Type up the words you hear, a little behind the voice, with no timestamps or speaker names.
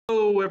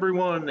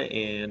everyone,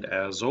 and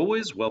as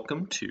always,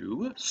 welcome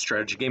to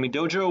Strategy Gaming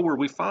Dojo, where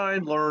we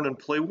find, learn, and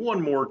play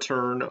one more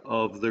turn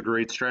of the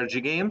great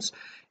strategy games.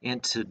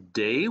 And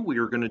today we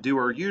are going to do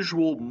our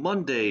usual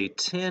Monday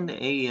 10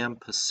 a.m.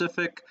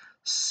 Pacific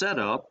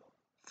setup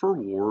for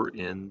War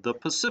in the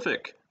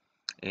Pacific.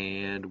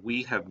 And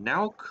we have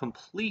now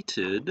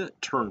completed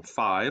turn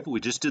 5. We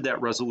just did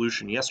that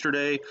resolution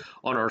yesterday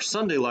on our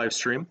Sunday live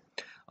stream.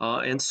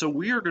 And so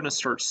we are going to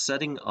start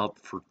setting up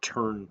for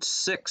turn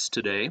 6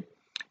 today.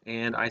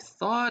 And I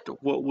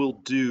thought what we'll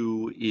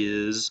do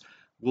is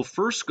we'll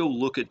first go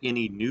look at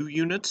any new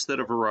units that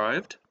have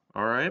arrived,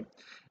 all right?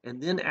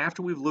 And then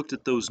after we've looked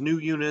at those new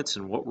units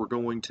and what we're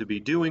going to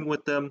be doing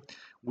with them,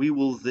 we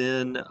will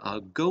then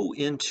go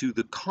into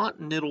the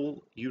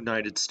continental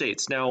United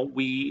States. Now,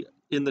 we,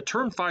 in the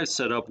turn 5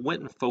 setup,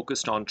 went and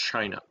focused on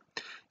China.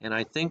 And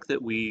I think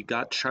that we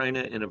got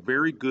China in a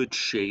very good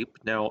shape.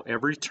 Now,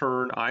 every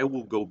turn I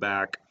will go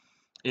back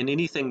in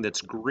anything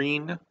that's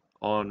green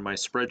on my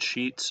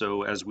spreadsheet.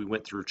 So as we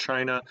went through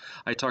China,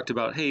 I talked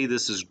about, hey,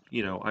 this is,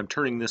 I'm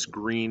turning this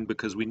green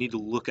because we need to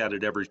look at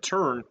it every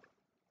turn.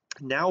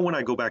 Now when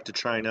I go back to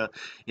China,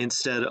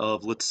 instead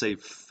of, let's say,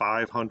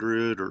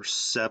 500 or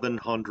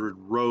 700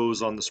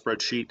 rows on the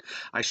spreadsheet,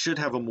 I should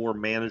have a more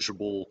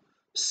manageable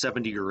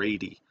 70 or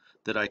 80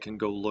 that I can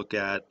go look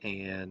at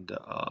and,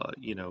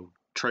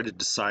 try to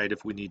decide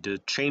if we need to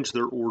change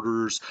their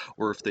orders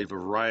or if they've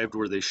arrived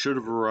where they should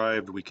have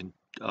arrived. We can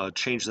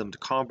change them to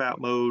combat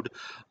mode.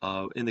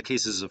 In the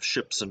cases of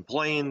ships and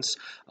planes,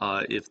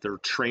 if they're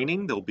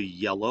training, they'll be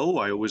yellow.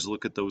 I always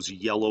look at those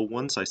yellow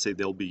ones. I say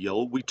they'll be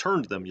yellow. We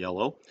turned them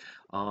yellow.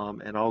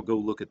 And I'll go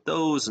look at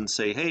those and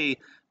say, hey,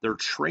 they're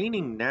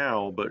training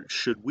now, but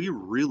should we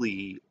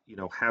really,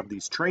 have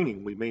these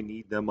training? We may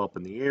need them up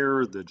in the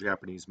air. The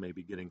Japanese may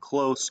be getting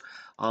close.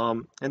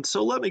 And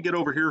so let me get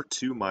over here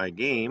to my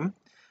game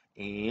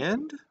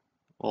and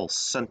I'll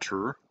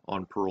center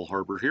on Pearl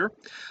Harbor here.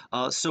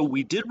 So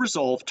we did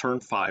resolve turn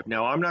 5.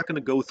 Now I'm not going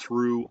to go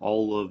through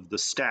all of the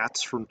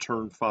stats from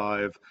turn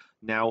 5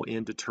 now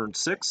into turn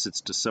 6.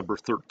 It's December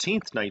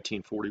 13th,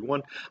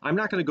 1941. I'm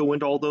not going to go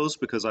into all those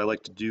because I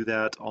like to do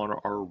that on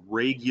our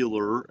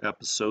regular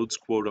episodes,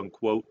 quote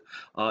unquote.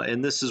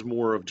 And this is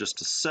more of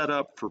just a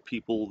setup for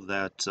people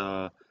that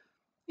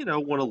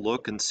want to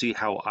look and see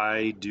how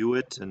I do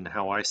it and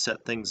how I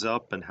set things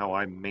up and how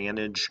I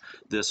manage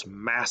this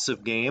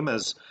massive game.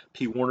 As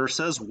P. Warner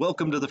says,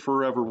 welcome to the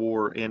Forever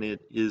War, and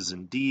it is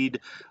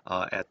indeed.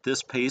 At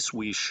this pace,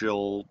 we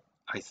shall,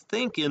 I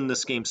think, in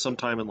this game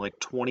sometime in like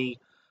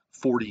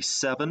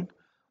 2047.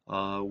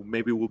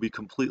 Maybe we'll be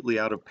completely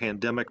out of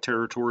pandemic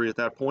territory at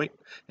that point,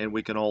 and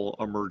we can all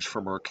emerge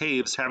from our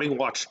caves, having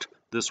watched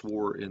this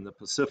war in the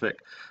Pacific.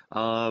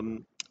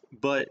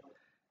 But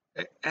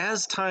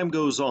as time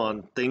goes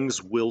on,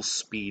 things will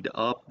speed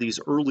up. These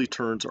early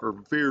turns are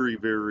very,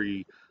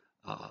 very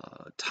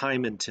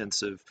time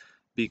intensive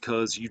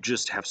because you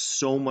just have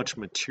so much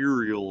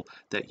material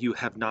that you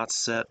have not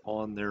set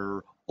on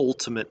their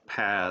ultimate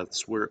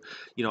paths where,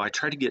 I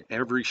try to get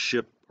every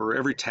ship or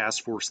every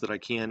task force that I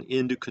can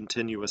into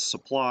continuous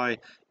supply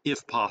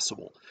if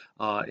possible.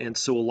 And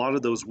so a lot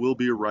of those will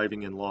be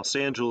arriving in Los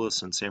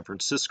Angeles and San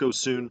Francisco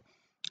soon.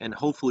 And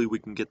hopefully we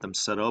can get them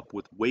set up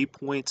with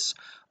waypoints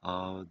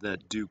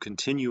that do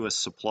continuous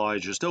supply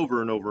just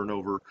over and over and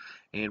over.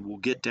 And we'll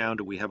get down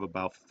to, we have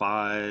about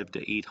 500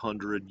 to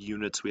 800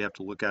 units we have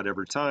to look at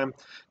every time.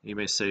 You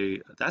may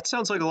say, that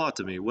sounds like a lot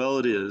to me. Well,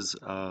 it is,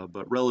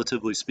 but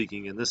relatively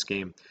speaking in this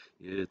game,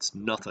 it's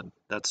nothing.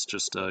 That's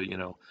just,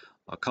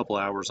 a couple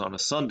hours on a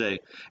Sunday.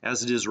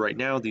 As it is right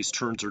now, these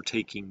turns are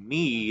taking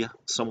me,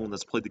 someone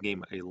that's played the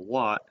game a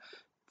lot,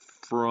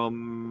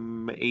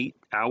 from 8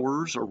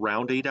 hours,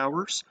 around 8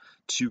 hours,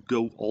 to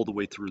go all the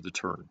way through the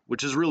turn,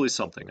 which is really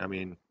something. I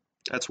mean,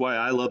 that's why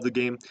I love the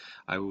game.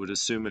 I would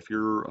assume if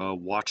you're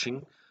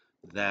watching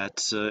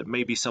that it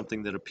may be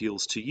something that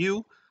appeals to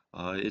you.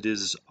 It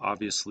is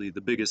obviously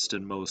the biggest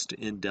and most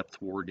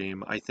in-depth war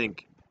game, I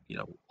think,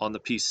 on the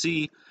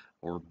PC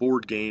or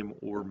board game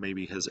or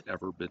maybe has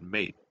ever been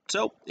made.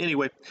 So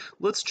anyway,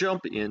 let's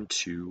jump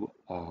into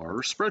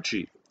our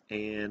spreadsheet.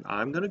 And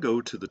I'm going to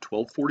go to the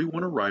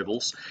 1241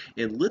 arrivals,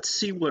 and let's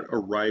see what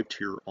arrived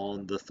here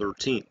on the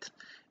 13th.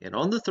 And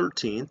on the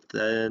 13th,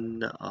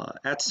 then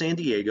at San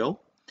Diego,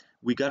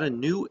 we got a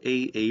new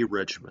AA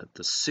regiment.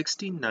 The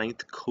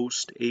 69th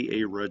Coast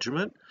AA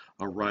Regiment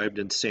arrived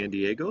in San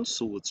Diego.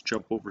 So let's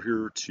jump over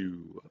here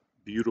to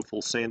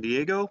beautiful San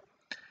Diego.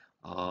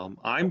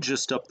 I'm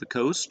just up the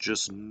coast,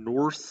 just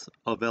north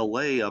of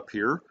LA up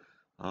here.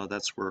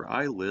 That's where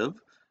I live.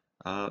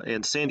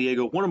 And San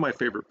Diego, one of my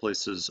favorite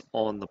places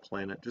on the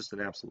planet, just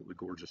an absolutely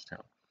gorgeous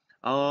town.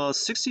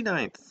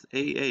 69th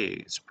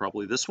AA is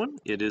probably this one.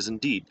 It is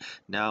indeed.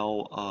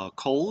 Now,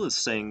 Cole is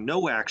saying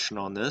no action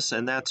on this,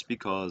 and that's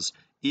because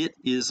it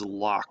is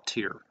locked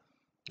here.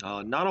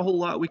 Not a whole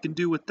lot we can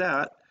do with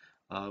that.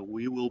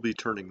 We will be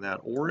turning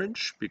that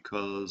orange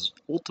because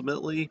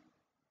ultimately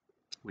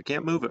we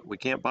can't move it. We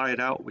can't buy it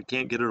out. We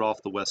can't get it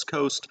off the West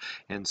Coast.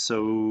 And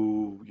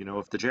so,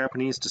 if the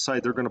Japanese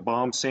decide they're going to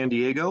bomb San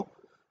Diego,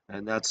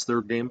 and that's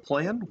their game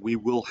plan. We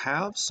will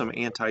have some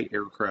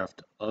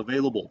anti-aircraft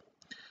available.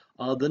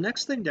 The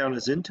next thing down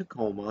is in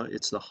Tacoma.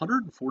 It's the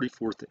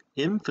 144th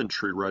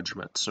Infantry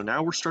Regiment. So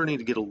now we're starting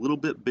to get a little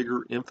bit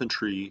bigger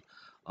infantry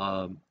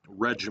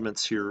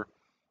regiments here.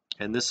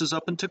 And this is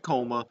up in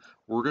Tacoma.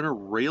 We're going to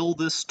rail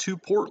this to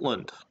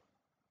Portland,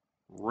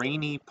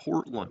 rainy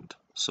Portland.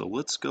 So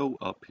let's go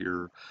up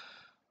here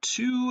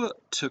to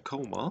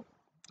Tacoma.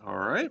 All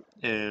right,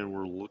 and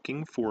we're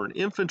looking for an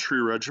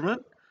infantry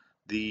regiment,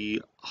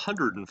 the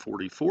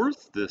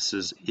 144th. This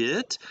is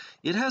it.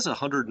 It has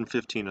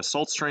 115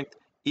 assault strength.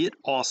 It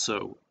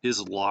also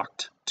is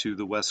locked to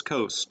the West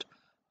Coast.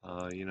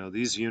 You know,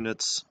 these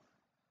units,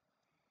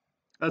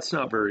 that's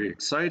not very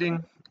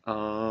exciting.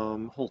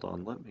 Hold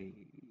on, let me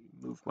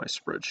move my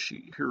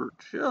spreadsheet here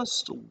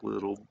just a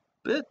little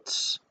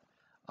bit.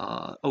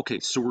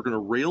 Okay, so we're going to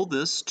rail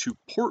this to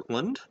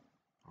Portland.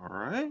 All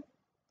right.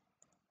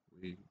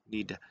 We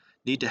need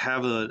to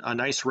have a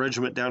nice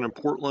regiment down in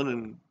Portland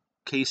in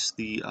case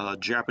the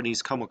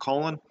Japanese come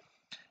a-calling,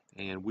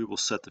 and we will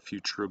set the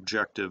future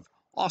objective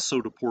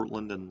also to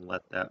Portland and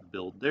let that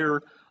build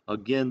there.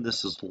 Again,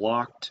 this is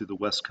locked to the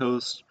West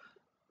Coast.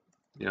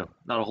 You know,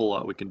 not a whole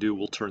lot we can do.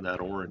 We'll turn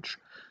that orange.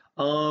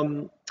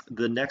 The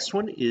next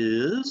one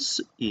is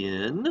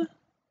in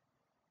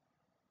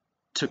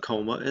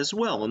Tacoma as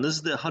well, and this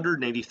is the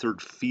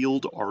 183rd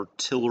Field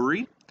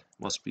Artillery.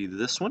 Must be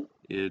this one.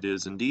 It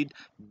is indeed.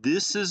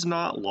 This is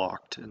not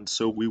locked, and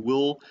so we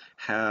will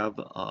have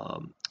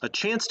a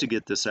chance to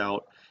get this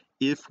out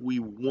if we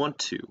want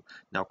to.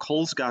 Now,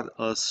 Cole's got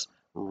us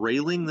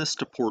railing this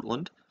to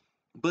Portland,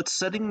 but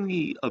setting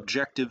the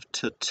objective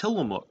to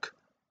Tillamook,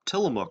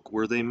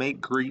 where they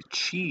make great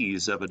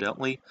cheese,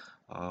 evidently.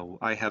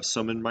 I have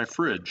some in my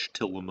fridge,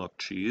 Tillamook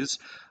cheese.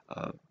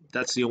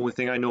 That's the only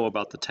thing I know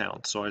about the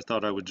town, so I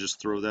thought I would just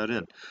throw that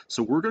in.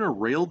 So we're going to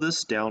rail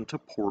this down to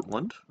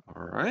Portland,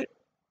 all right?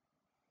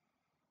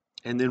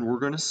 And then we're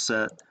going to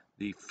set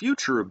the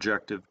future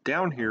objective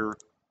down here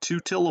to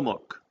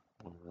Tillamook,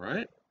 all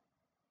right?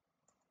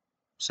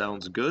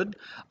 Sounds good.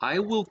 I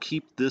will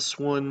keep this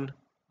one,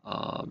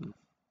 I'm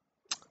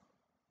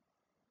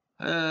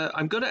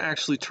going to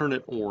actually turn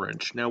it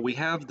orange. Now we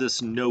have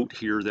this note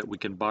here that we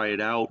can buy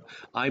it out.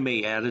 I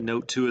may add a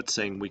note to it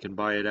saying we can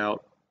buy it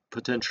out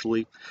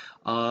potentially.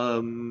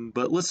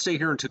 But let's stay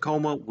here in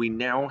Tacoma. We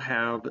now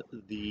have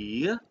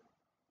the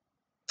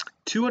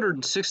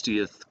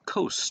 260th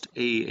Coast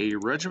AA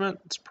Regiment.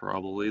 It's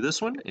probably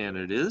this one, and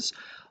it is.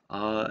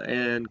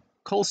 And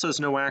Cole says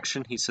no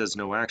action. He says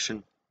no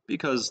action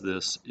because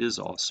this is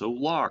also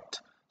locked.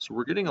 So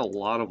we're getting a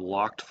lot of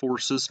locked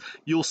forces.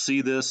 You'll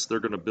see this. They're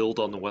going to build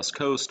on the West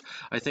Coast.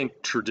 I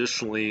think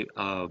traditionally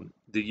the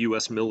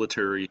U.S.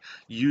 military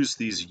used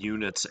these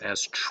units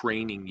as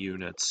training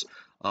units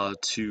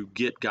to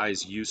get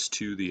guys used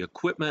to the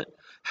equipment.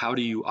 How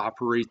do you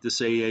operate this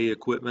AA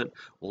equipment?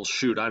 Well,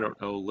 shoot, I don't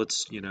know.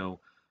 Let's, you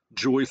know,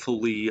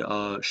 joyfully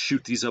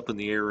shoot these up in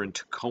the air in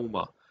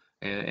Tacoma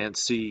and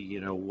see, you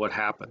know, what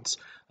happens.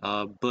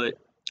 But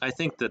I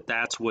think that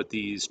that's what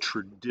these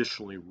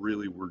traditionally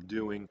really were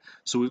doing.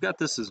 So we've got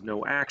this as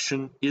no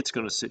action. It's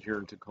going to sit here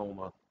in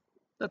Tacoma.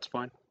 That's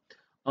fine.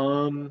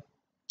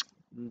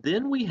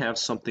 Then we have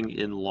something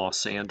in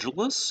Los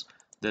Angeles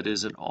that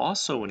is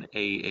also an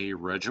AA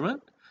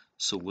regiment.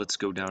 So let's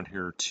go down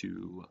here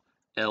to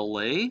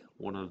LA,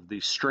 one of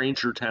the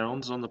stranger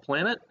towns on the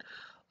planet.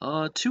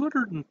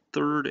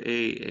 203rd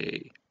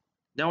AA.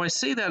 Now I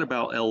say that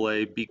about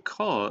LA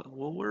because,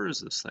 well, where is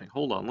this thing?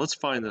 Hold on, let's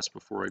find this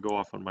before I go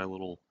off on my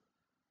little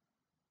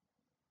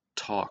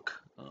talk.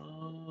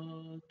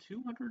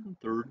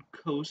 203rd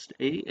Coast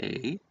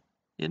AA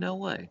in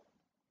LA.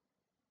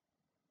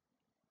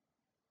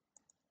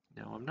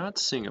 Now I'm not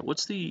seeing it.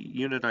 What's the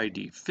unit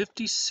ID?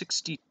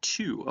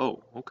 5062.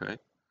 Oh, okay.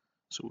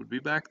 So it would be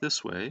back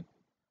this way.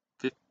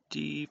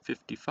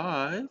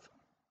 5055,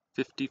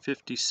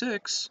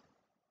 5056.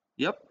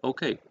 Yep,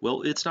 okay.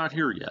 Well, it's not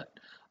here yet.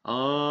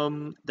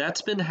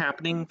 That's been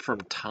happening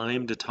from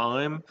time to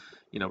time,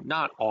 you know,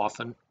 not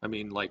often. I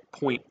mean, like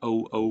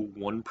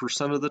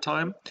 0.001% of the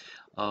time.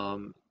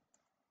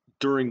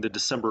 During the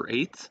December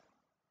 8th.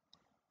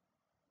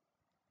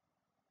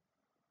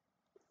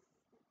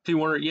 If you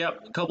wonder,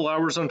 yep, a couple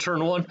hours on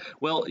turn one.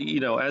 Well,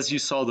 you know, as you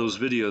saw those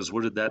videos,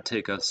 what did that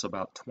take us?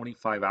 About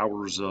 25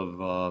 hours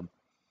of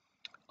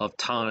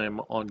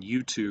time on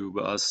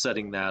YouTube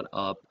setting that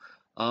up.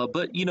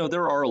 But you know,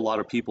 there are a lot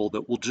of people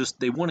that will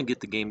they want to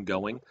get the game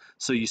going.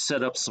 So you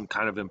set up some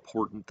kind of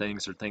important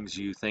things or things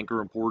you think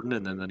are important,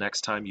 and then the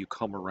next time you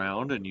come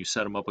around and you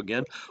set them up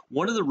again.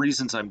 One of the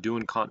reasons I'm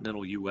doing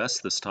Continental US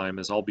this time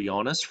is, I'll be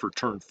honest, for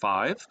turn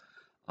 5,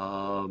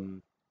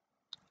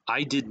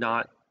 I did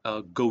not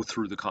go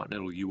through the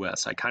Continental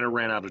US. I kind of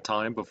ran out of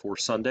time before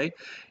Sunday,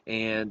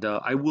 and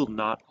I will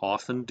not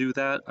often do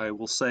that, I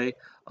will say,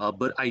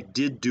 but I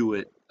did do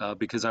it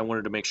because I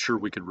wanted to make sure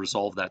we could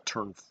resolve that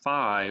turn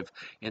 5,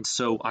 and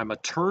so I'm a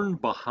turn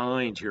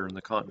behind here in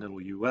the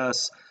Continental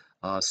US.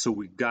 So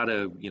we've got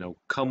to,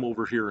 come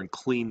over here and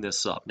clean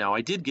this up. Now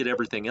I did get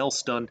everything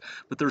else done,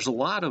 but there's a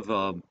lot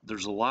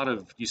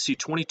of you see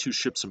 22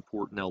 ships in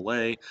port in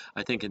LA.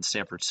 I think in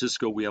San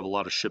Francisco we have a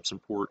lot of ships in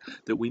port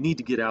that we need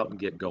to get out and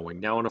get going.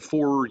 Now in a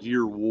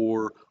 4-year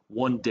war,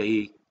 one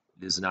day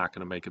is not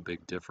going to make a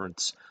big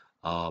difference.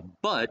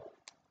 But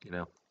you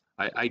know,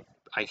 I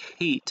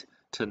hate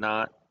to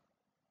not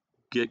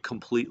get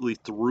completely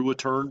through a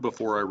turn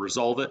before I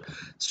resolve it.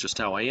 It's just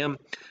how I am.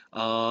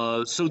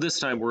 So this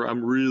time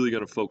I'm really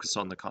going to focus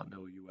on the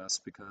Continental US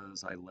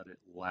because I let it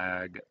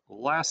lag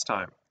last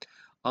time.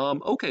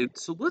 Okay,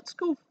 so let's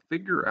go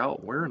figure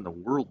out where in the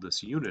world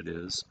this unit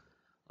is.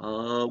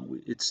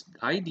 It's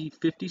ID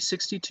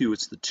 5062.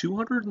 It's the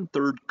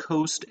 203rd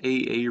Coast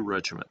AA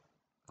Regiment.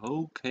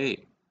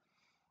 Okay.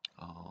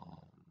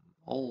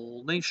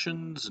 All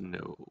nations?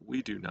 No,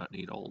 we do not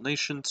need all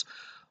nations.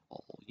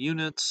 All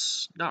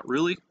units, not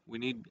really. We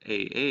need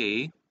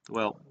AA.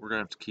 Well, we're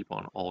gonna have to keep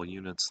on all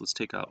units. Let's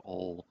take out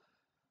all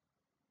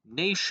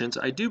nations.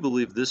 I do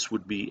believe this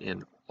would be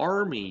an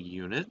Army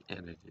unit,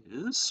 and it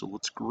is. So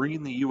let's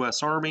green the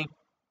US Army.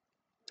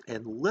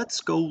 And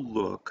let's go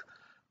look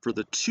for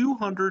the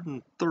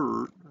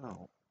 203rd.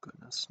 Oh,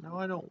 goodness. Now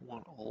I don't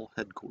want all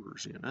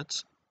headquarters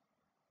units.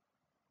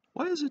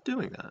 Why is it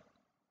doing that?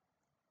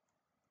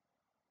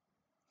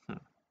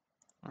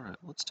 All right,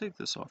 let's take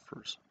this off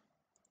first.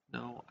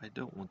 No, I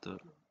don't want the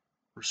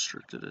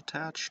restricted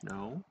attached.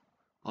 No.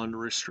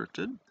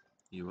 Unrestricted.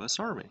 U.S.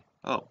 Army.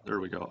 Oh, there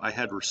we go. I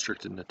had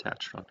restricted and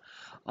attached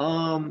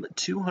on.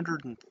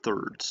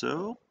 203rd.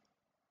 So,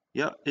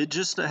 yeah, it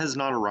just has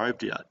not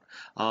arrived yet.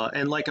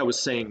 And like I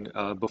was saying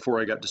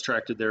before I got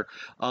distracted there,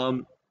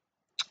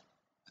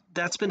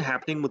 that's been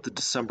happening with the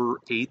December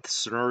 8th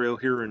scenario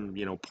here in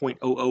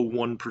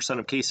 0.001%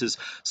 of cases.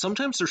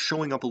 Sometimes they're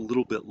showing up a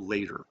little bit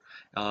later.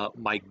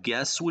 My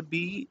guess would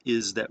be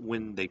is that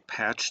when they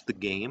patched the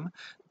game,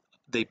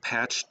 they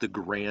patched the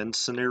grand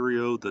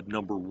scenario, the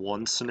number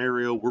 1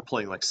 scenario. We're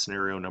playing like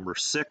scenario number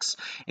 6,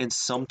 and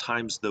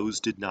sometimes those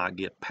did not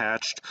get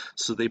patched.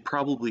 So they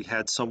probably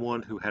had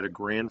someone who had a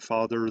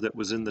grandfather that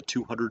was in the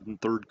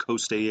 203rd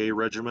Coast AA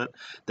Regiment,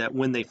 that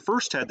when they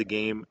first had the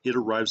game, it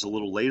arrives a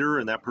little later,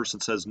 and that person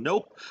says,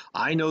 nope,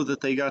 I know that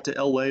they got to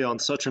LA on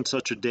such and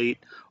such a date,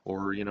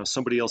 or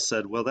somebody else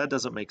said, well, that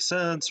doesn't make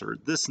sense, or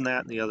this and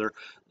that and the other,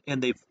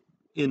 and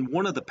in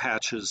one of the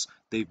patches,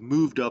 they've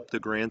moved up the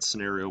grand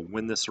scenario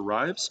when this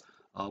arrives.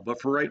 But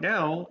for right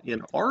now,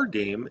 in our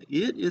game,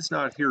 it is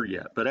not here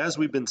yet. But as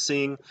we've been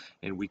seeing,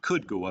 and we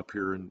could go up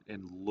here and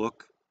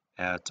look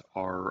at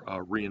our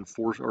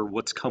or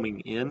what's coming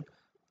in.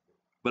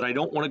 But I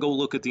don't want to go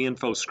look at the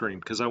info screen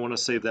because I want to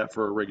save that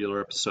for a regular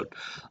episode.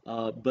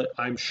 But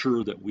I'm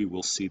sure that we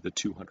will see the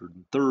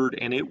 203rd,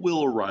 and it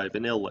will arrive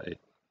in LA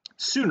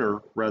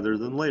sooner rather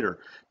than later.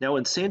 Now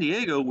in San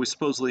Diego, we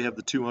supposedly have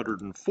the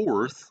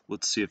 204th.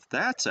 Let's see if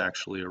that's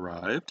actually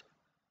arrived.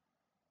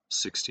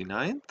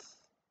 69th?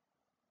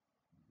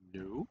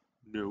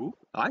 No.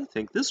 I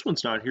think this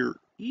one's not here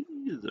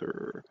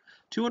either.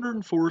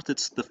 204th,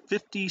 it's the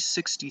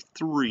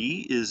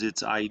 5063 is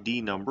its ID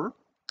number.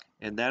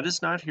 And that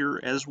is not here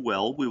as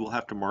well. We will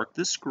have to mark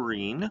this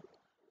green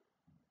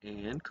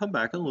and come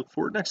back and look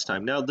for it next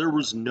time. Now there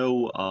was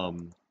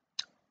no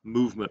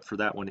movement for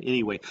that one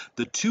anyway.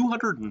 The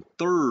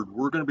 203rd,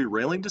 we're going to be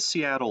railing to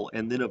Seattle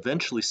and then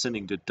eventually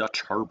sending to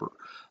Dutch Harbor.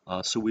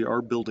 So we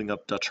are building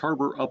up Dutch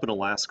Harbor up in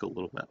Alaska a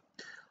little bit.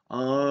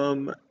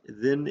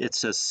 Then it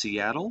says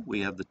Seattle.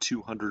 We have the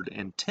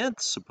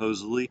 210th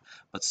supposedly,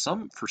 but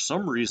for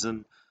some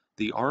reason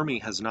the Army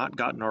has not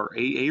gotten our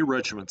AA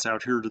regiments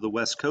out here to the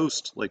West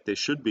Coast like they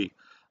should be.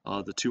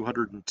 The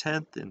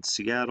 210th in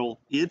Seattle,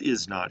 it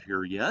is not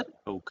here yet.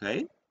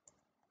 Okay.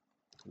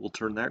 We'll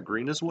turn that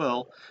green as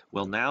well.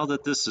 Well, now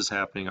that this is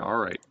happening, all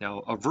right,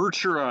 now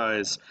avert your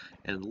eyes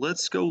and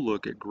let's go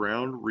look at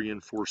ground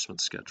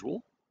reinforcement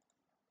schedule.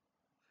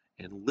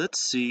 And let's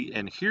see,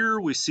 and here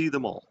we see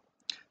them all.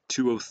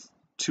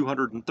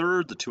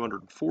 203rd, the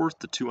 204th,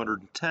 the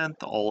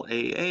 210th, all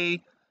AA.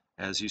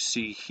 As you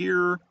see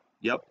here,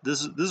 yep,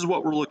 this is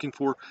what we're looking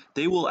for.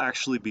 They will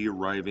actually be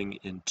arriving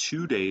in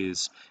 2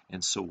 days,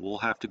 and so we'll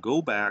have to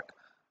go back.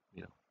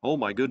 Oh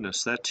my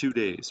goodness, that 2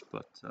 days,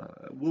 but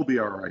we'll be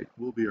all right.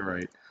 We'll be all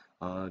right.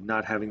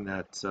 Not having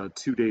that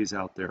 2 days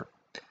out there.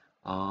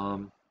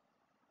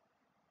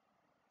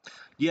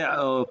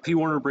 Yeah, P.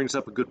 Warner brings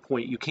up a good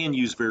point. You can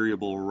use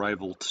variable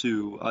arrival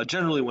too.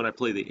 Generally, when I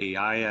play the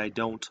AI, I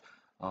don't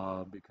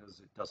because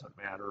it doesn't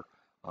matter.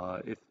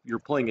 If you're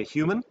playing a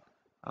human,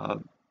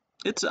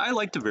 I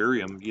like to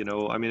vary them.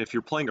 I mean, if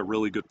you're playing a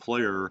really good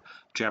player,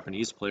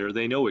 Japanese player,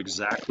 they know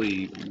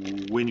exactly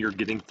when you're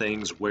getting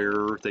things,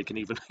 where they can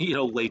even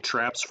lay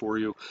traps for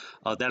you.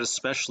 That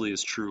especially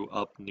is true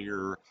up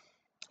near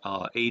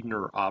Aden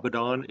or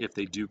Abaddon. If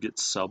they do get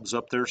subs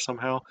up there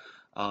somehow,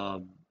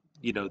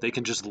 they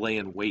can just lay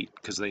in wait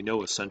because they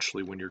know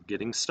essentially when you're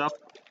getting stuff.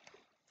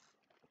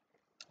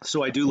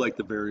 So I do like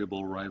the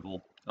variable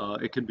arrival.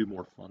 It can be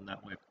more fun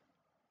that way.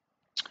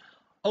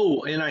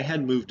 Oh, and I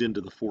had moved into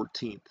the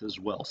 14th as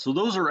well. So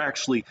those are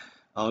actually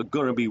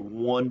Going to be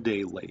 1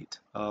 day late,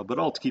 but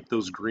I'll keep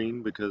those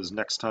green because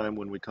next time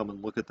when we come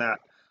and look at that,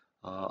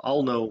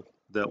 I'll know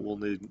that we'll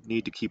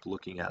need to keep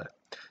looking at it.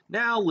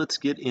 Now let's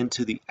get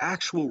into the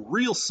actual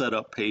real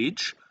setup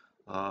page.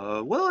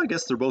 Well, I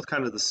guess they're both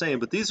kind of the same,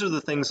 but these are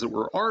the things that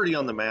were already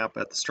on the map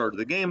at the start of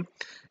the game,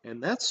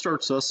 and that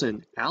starts us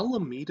in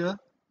Alameda,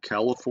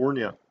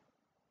 California.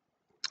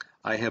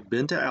 I have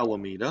been to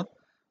Alameda.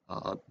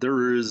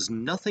 There is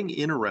nothing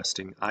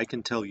interesting I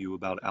can tell you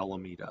about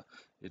Alameda.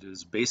 It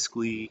is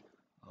basically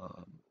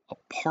a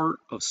part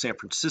of San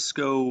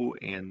Francisco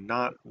and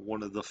not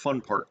one of the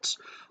fun parts.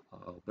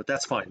 But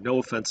that's fine. No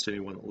offense to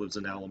anyone that lives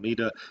in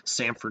Alameda.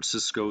 San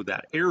Francisco,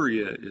 that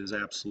area is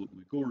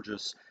absolutely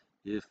gorgeous,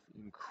 if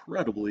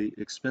incredibly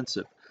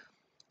expensive.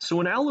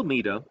 So in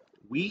Alameda,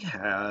 we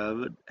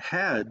have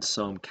had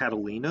some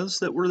Catalinas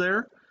that were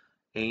there,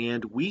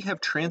 and we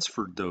have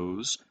transferred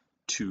those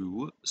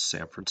to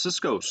San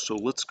Francisco. So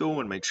let's go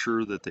and make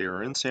sure that they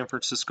are in San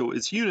Francisco.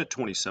 It's Unit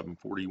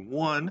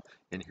 2741,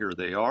 and here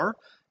they are.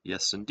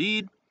 Yes,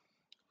 indeed.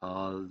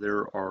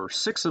 There are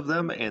 6 of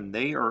them, and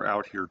they are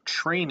out here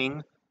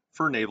training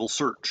for naval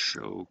search.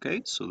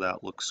 Okay, so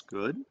that looks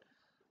good.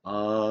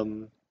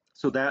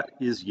 So that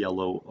is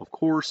yellow, of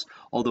course,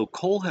 although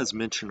Cole has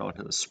mentioned on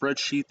his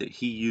spreadsheet that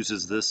he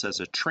uses this as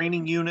a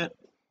training unit.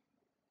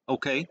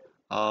 Okay,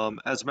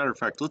 as a matter of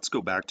fact, let's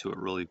go back to it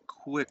really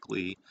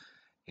quickly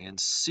and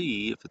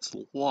see if it's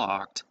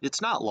locked.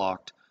 It's not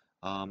locked,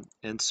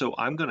 and so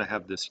I'm going to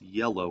have this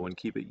yellow and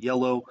keep it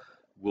yellow.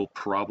 We'll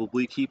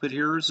probably keep it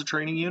here as a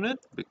training unit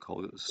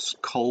because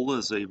Cole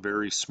is a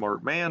very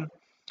smart man,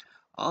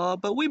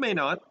 but we may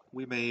not.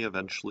 We may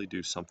eventually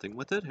do something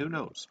with it. Who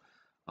knows?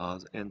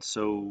 And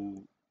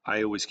so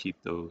I always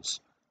keep those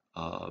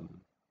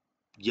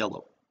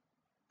yellow.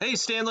 Hey,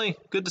 Stanley,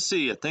 good to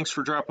see you. Thanks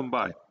for dropping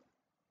by.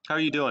 How are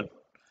you doing?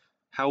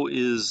 How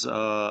is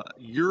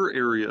your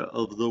area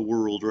of the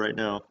world right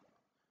now?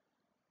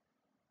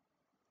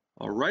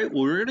 All right,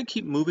 well, we're going to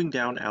keep moving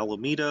down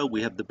Alameda.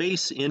 We have the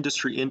base,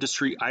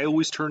 industry. I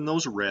always turn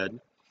those red.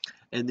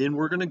 And then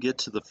we're going to get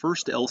to the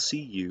first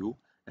LCU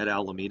at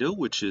Alameda,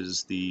 which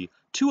is the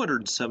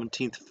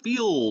 217th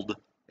Field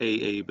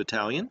AA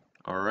Battalion.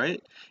 All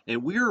right,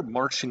 and we are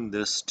marching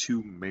this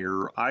to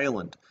Mare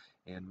Island.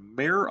 And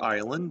Mare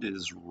Island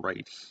is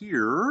right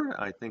here.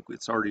 I think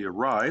it's already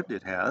arrived.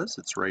 It has.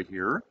 It's right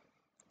here.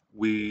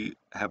 We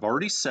have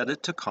already set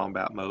it to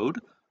combat mode.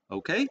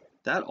 Okay,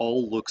 that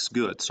all looks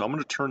good. So I'm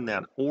going to turn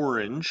that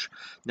orange.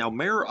 Now,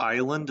 Mare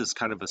Island is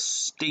kind of a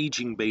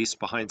staging base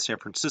behind San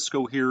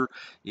Francisco here.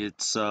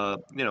 It's,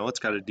 it's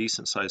got a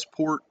decent sized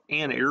port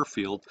and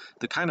airfield,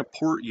 the kind of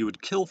port you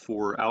would kill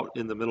for out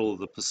in the middle of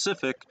the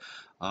Pacific.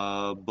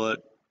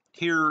 But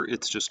here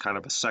it's just kind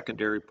of a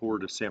secondary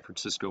port if San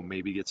Francisco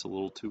maybe gets a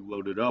little too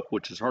loaded up,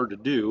 which is hard to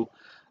do.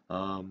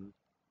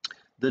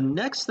 The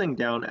next thing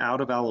down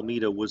out of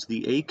Alameda was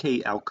the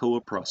AK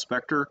Alcoa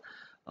Prospector.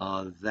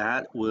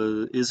 That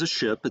is a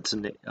ship. It's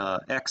an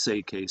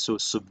ex-AK, so a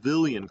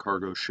civilian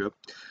cargo ship.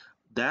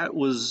 That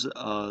was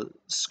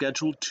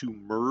scheduled to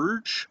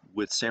merge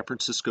with San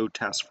Francisco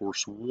Task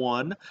Force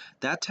 1.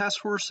 That task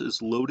force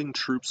is loading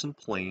troops and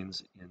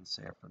planes in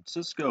San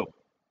Francisco.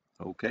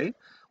 Okay,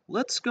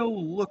 let's go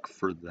look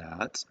for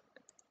that.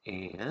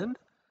 And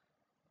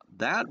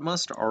that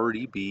must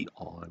already be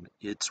on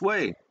its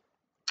way.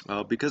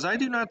 Because I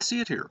do not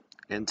see it here.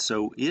 And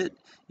so it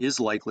is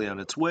likely on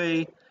its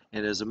way.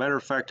 And as a matter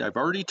of fact, I've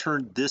already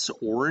turned this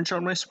orange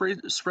on my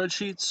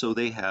spreadsheet, so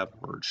they have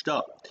merged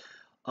up.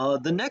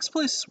 The next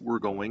place we're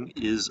going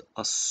is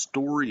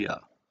Astoria.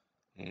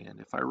 And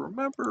if I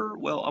remember,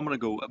 well, I'm going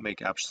to go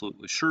make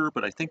absolutely sure,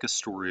 but I think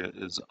Astoria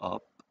is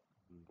up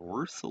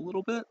north a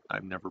little bit.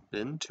 I've never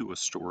been to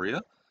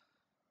Astoria.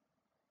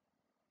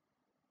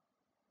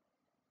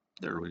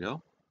 There we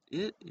go.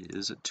 It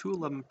is at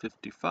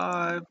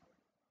 211.55.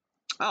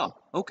 Oh,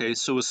 okay,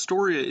 so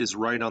Astoria is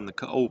right on the,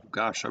 oh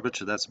gosh, I bet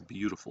you that's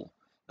beautiful.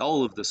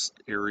 All of this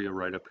area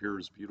right up here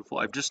is beautiful.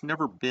 I've just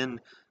never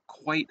been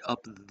quite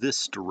up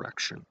this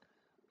direction.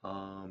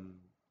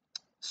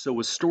 So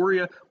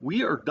Astoria,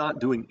 we are not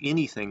doing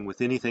anything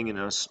with anything in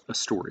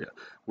Astoria.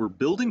 We're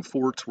building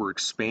forts, we're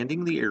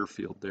expanding the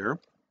airfield there.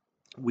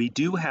 We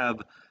do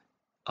have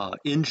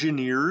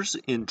engineers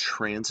in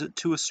transit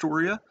to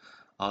Astoria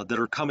that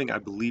are coming, I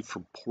believe,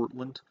 from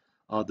Portland.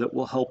 That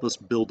will help us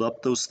build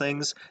up those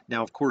things.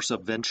 Now, of course,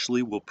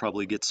 eventually we'll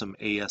probably get some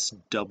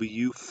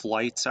ASW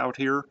flights out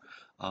here.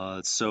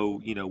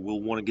 So,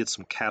 we'll want to get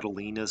some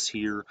Catalinas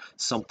here,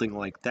 something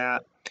like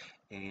that,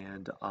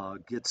 and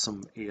get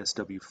some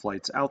ASW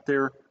flights out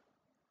there.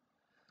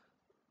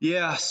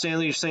 Yeah,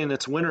 Stanley, you're saying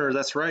it's winter.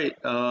 That's right.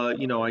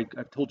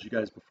 I've told you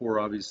guys before,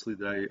 obviously,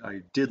 that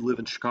I did live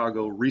in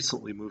Chicago,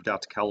 recently moved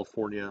out to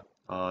California,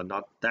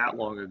 not that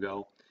long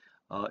ago.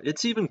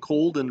 It's even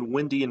cold and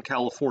windy in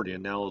California.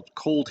 Now,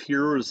 cold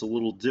here is a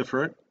little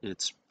different.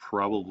 It's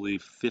probably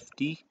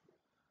 50.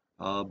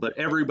 But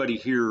everybody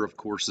here, of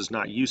course, is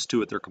not used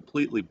to it. They're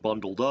completely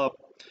bundled up.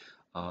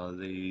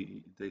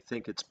 They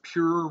think it's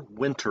pure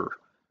winter.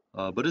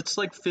 But it's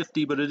like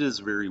 50, but it is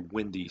very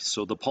windy,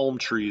 so the palm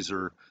trees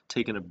are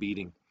taking a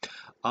beating.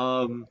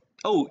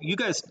 Oh, you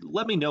guys,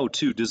 let me know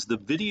too. Does the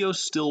video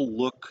still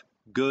look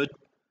good?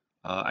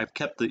 I've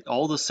kept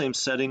all the same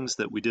settings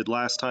that we did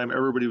last time.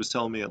 Everybody was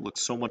telling me it looked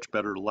so much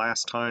better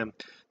last time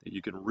that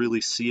you can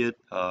really see it.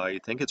 I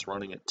think it's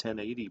running at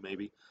 1080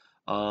 maybe.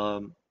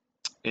 Um,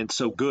 and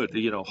so good,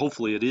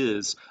 hopefully it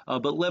is.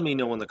 But let me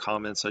know in the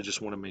comments. I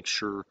just want to make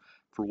sure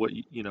for what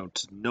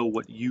to know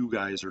what you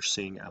guys are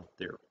seeing out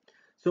there.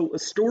 So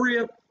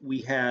Astoria, we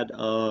had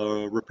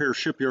repair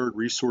shipyard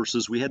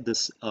resources. We had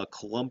this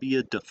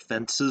Columbia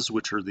defenses,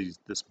 which are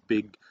this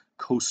big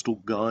coastal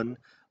gun.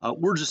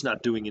 We're just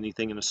not doing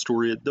anything in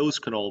Astoria. Those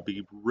can all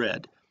be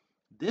red.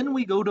 Then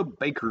we go to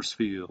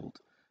Bakersfield.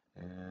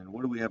 And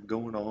what do we have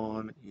going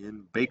on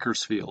in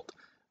Bakersfield?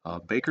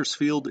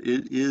 Bakersfield,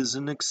 it is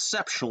an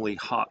exceptionally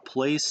hot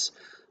place.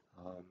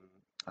 Um,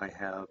 I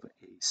have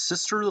a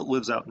sister that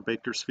lives out in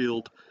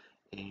Bakersfield,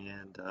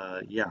 and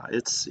yeah,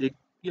 it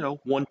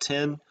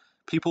 110.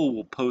 People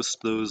will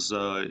post those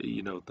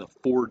the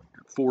 4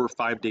 or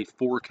 5 day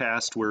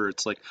forecast where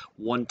it's like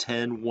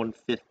 110,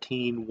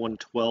 115,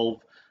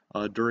 112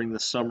 during the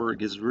summer. It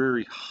gets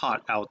very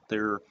hot out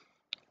there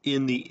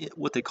in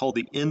what they call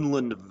the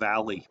Inland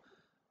Valley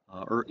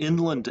or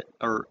inland,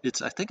 or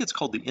I think it's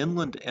called the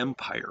Inland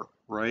Empire,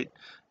 right?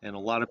 And a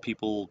lot of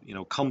people,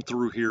 come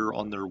through here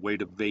on their way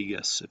to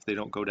Vegas if they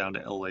don't go down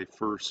to LA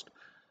first.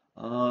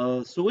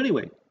 So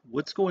anyway,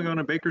 what's going on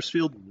in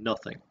Bakersfield?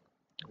 Nothing.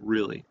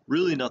 Really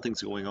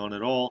nothing's going on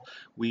at all.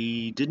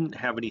 We didn't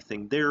have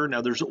anything there. Now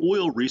there's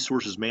oil,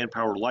 resources,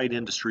 manpower, light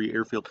industry,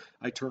 airfield.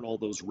 I turn all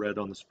those red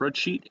on the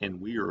spreadsheet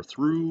and we are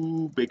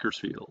through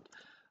Bakersfield.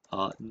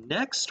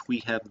 Next, we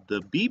have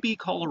the BB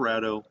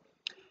Colorado.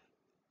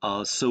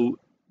 So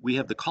we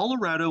have the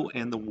Colorado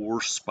and the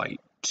Warspite,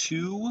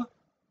 two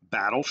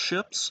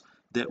battleships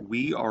that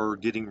we are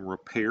getting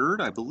repaired.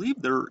 I believe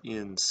they're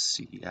in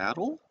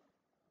Seattle.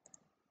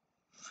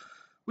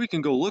 We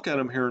can go look at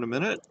them here in a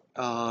minute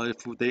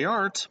if they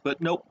aren't,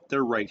 but nope,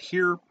 they're right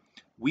here.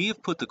 We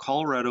have put the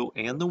Colorado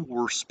and the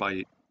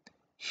Warspite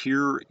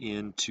here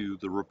into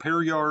the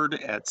repair yard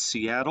at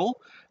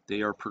Seattle.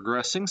 They are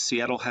progressing.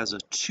 Seattle has a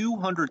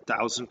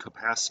 200,000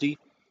 capacity,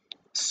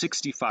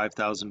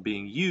 65,000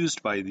 being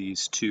used by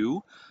these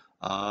two.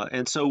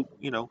 And so,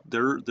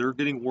 they're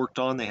getting worked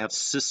on. They have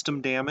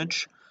system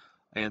damage.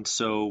 And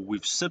so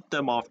we've sent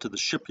them off to the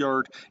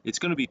shipyard. It's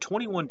going to be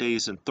 21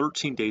 days and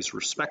 13 days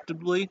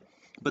respectively,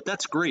 but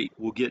that's great.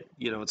 We'll get,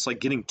 it's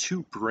like getting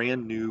two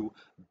brand new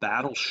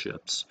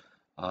battleships.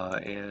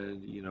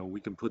 And,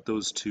 we can put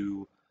those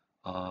to,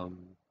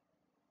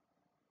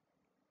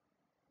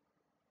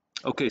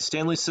 okay,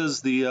 Stanley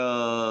says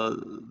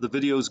the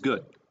video is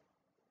good.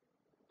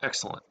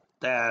 Excellent.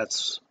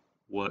 That's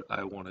what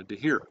I wanted to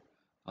hear.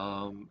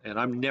 And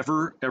I'm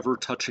never ever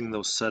touching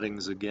those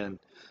settings again.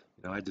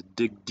 I had to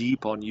dig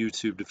deep on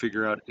YouTube to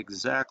figure out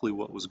exactly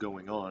what was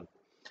going on.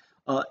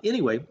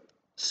 Anyway,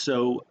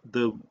 so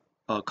the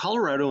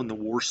Colorado and the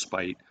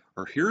Warspite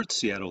are here at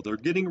Seattle. They're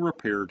getting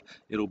repaired.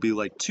 It'll be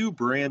like two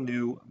brand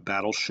new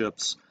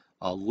battleships.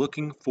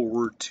 Looking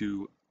forward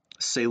to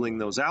sailing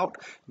those out.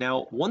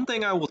 Now, one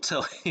thing I will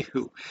tell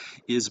you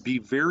is be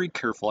very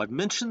careful. I've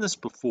mentioned this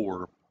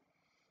before.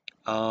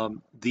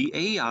 The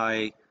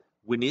AI,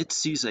 when it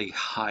sees a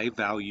high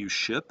value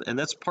ship, and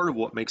that's part of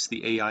what makes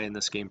the AI in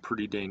this game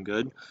pretty dang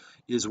good,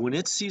 is when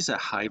it sees a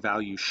high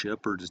value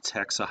ship or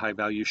detects a high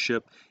value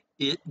ship,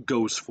 it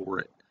goes for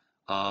it.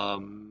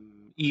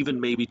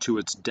 Even maybe to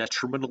its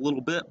detriment a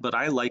little bit, but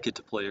I like it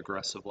to play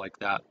aggressive like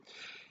that.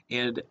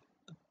 And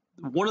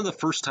one of the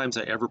first times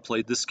I ever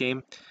played this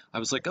game, I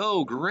was like,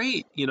 oh,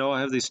 great,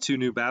 I have these two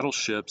new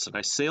battleships, and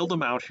I sailed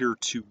them out here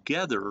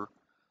together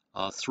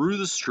through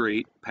the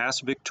strait,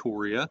 past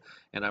Victoria,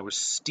 and I was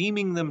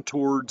steaming them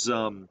towards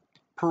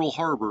Pearl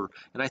Harbor,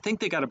 and I think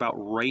they got about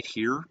right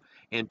here,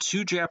 and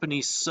two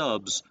Japanese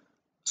subs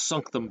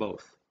sunk them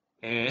both.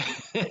 And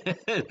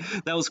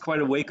that was quite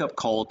a wake-up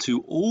call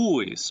to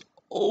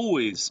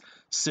always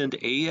send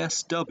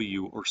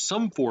ASW or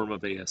some form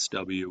of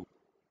ASW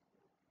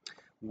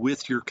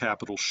with your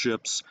capital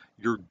ships,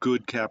 your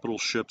good capital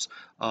ships.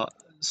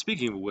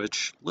 Speaking of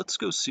which, let's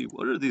go see,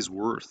 what are these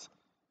worth?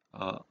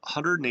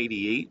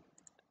 188.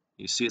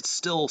 You see it's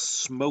still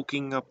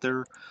smoking up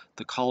there.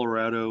 The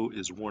Colorado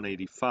is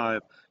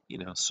 185.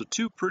 So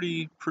two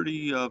pretty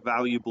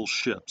valuable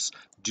ships.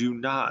 Do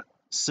not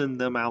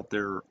send them out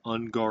there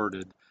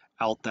unguarded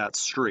out that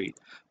strait,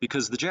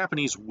 because the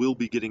Japanese will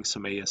be getting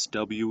some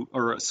ASW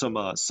or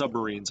some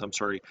submarines, I'm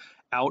sorry,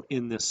 out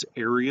in this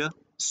area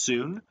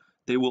soon.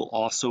 They will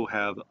also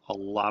have a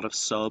lot of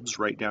subs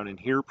right down in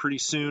here pretty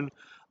soon.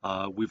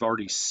 We've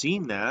already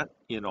seen that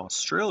in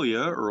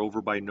Australia or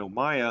over by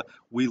Nomaya.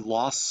 We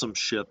lost some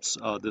ships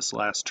this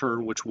last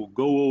turn, which we'll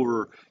go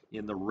over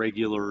in the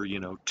regular,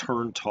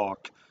 turn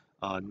talk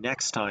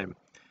next time.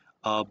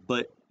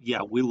 But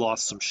yeah, we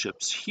lost some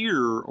ships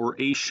here, or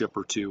a ship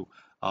or two,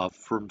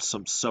 from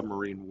some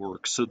submarine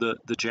work. So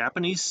the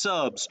Japanese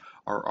subs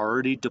are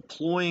already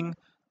deploying.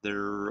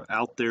 They're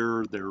out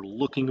there, they're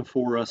looking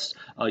for us,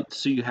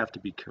 so you have to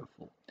be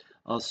careful.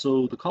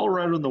 So the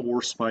Colorado and the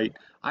Warspite,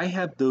 I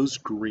have those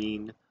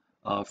green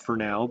for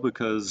now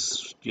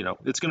because, you know,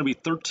 it's going to be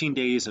 13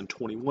 days and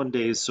 21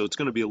 days, so it's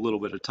going to be a little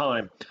bit of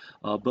time,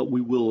 but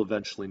we will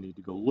eventually need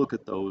to go look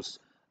at those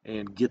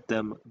and get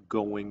them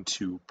going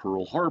to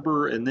Pearl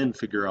Harbor and then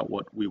figure out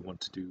what we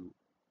want to do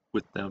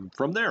with them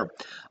from there.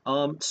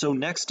 So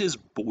next is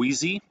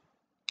Boise.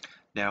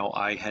 Now,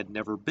 I had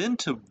never been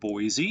to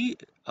Boise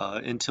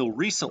until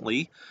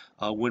recently.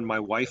 When my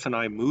wife and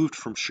I moved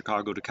from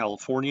Chicago to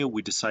California,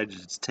 we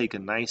decided to take a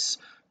nice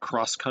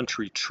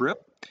cross-country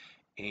trip,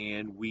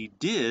 and we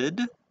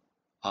did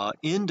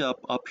end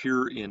up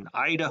here in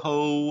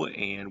Idaho,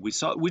 and we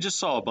just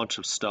saw a bunch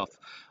of stuff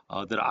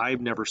that I've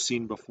never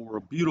seen before.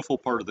 A beautiful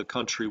part of the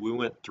country. We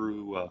went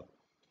through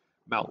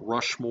Mount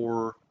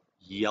Rushmore,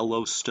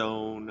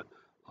 Yellowstone,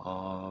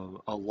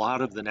 a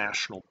lot of the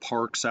national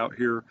parks out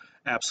here.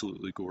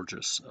 Absolutely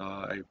gorgeous.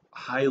 I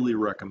highly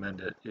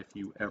recommend it if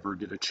you ever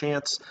get a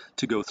chance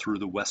to go through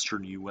the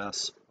western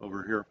US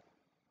over here.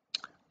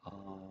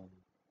 Um,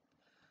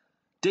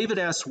 David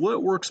asks,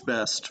 what works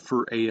best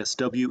for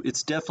ASW?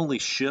 It's definitely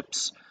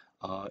ships.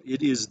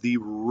 It is the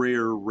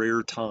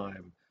rare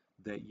time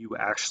that you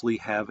actually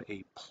have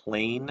a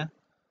plane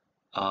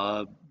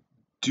uh,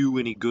 do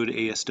any good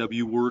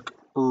ASW work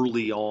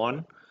early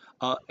on.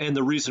 And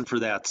the reason for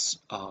that's,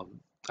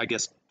 I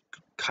guess,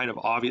 kind of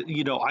obvious.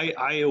 You know,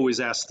 I always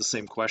ask the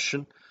same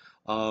question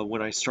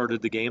when I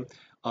started the game,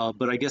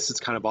 but I guess it's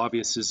kind of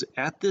obvious is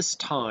at this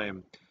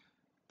time,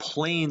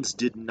 planes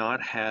did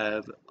not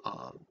have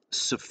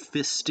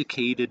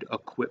sophisticated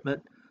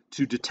equipment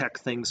to detect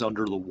things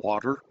under the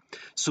water.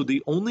 So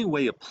the only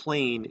way a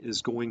plane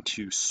is going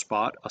to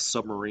spot a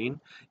submarine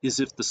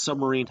is if the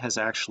submarine has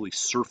actually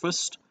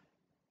surfaced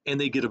and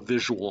they get a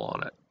visual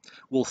on it.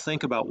 Well,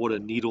 think about what a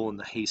needle in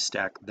the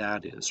haystack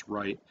that is,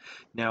 right?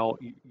 Now,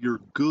 your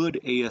good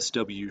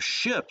ASW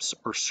ships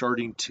are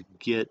starting to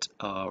get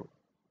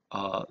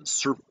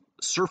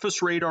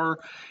surface radar,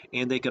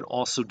 and they can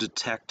also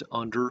detect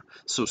under,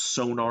 so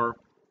sonar.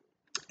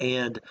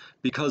 And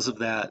because of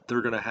that,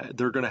 they're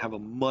gonna have a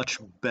much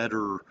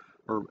better,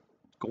 or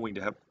going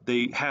to have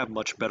they have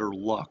much better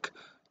luck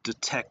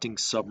detecting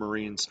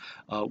submarines.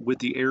 With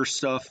the air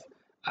stuff,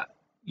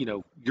 you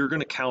know, you're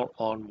going to count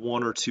on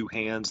one or two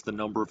hands the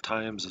number of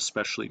times,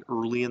 especially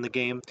early in the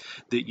game,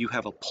 that you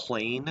have a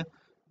plane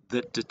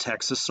that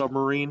detects a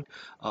submarine.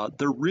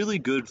 They're really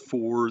good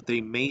for,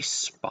 they may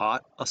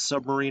spot a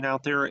submarine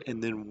out there,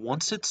 and then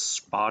once it's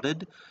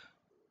spotted,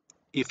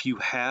 if you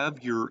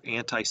have your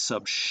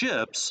anti-sub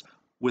ships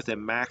with a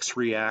max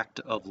react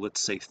of, let's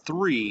say,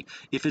 3,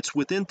 if it's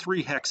within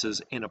 3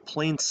 hexes and a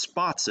plane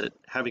spots it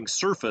having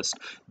surfaced,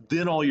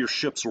 then all your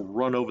ships will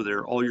run over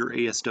there, all your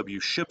ASW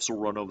ships will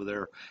run over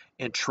there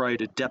and try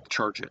to depth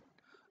charge it.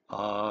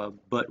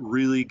 But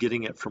really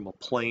getting it from a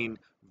plane,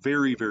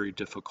 very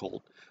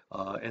difficult.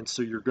 And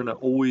so you're going to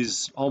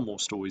always,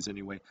 almost always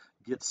anyway,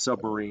 get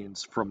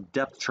submarines from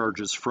depth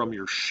charges from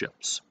your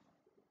ships.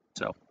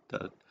 So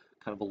the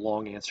kind of a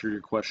long answer to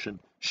your question,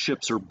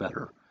 ships are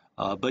better.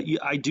 But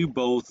I do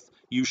both.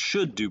 You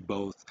should do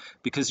both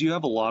because you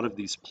have a lot of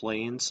these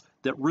planes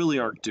that really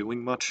aren't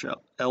doing much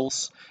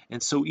else.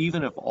 And so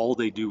even if all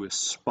they do is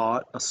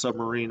spot a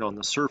submarine on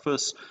the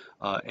surface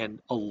and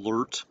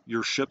alert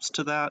your ships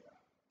to that,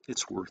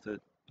 it's worth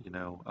it. You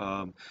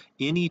know,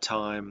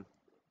 anytime.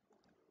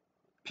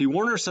 P.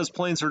 Warner says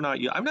planes are not.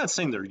 I'm not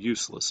saying they're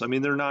useless. I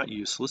mean, they're not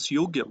useless.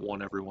 You'll get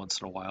one every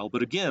once in a while.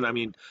 But again, I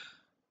mean,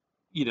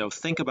 you know,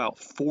 think about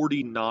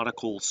 40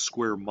 nautical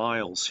square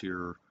miles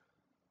here.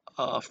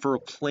 For a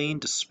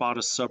plane to spot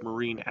a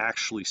submarine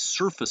actually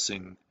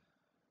surfacing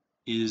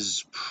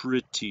is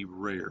pretty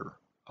rare.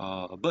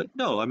 But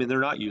no, I mean, they're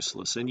not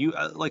useless. And you,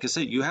 like I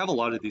said, you have a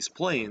lot of these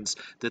planes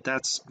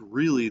that's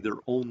really their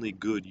only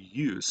good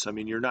use. I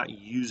mean, you're not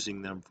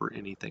using them for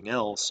anything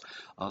else.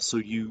 So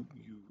you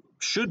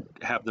should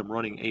have them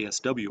running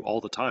ASW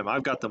all the time.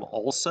 I've got them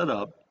all set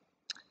up.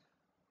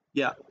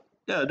 Yeah,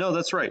 yeah, no,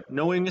 that's right.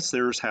 Knowing it's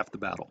there is half the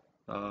battle,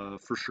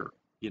 for sure.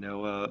 You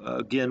know,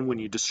 again, when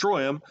you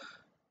destroy them,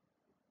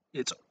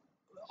 it's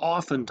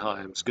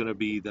oftentimes going to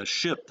be the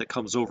ship that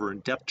comes over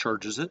and depth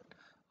charges it.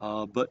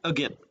 But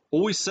again,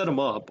 always set them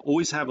up,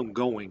 always have them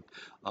going,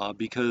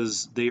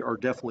 because they are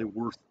definitely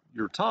worth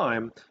your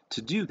time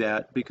to do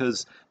that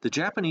because the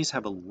Japanese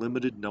have a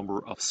limited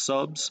number of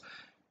subs.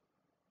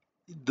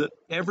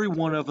 Every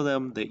one of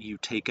them that you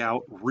take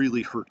out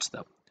really hurts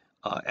them,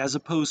 as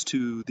opposed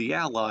to the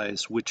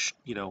Allies, which,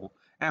 you know,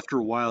 after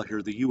a while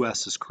here, the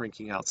U.S. is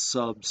cranking out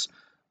subs,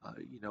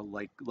 you know,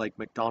 like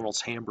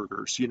McDonald's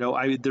hamburgers. You know,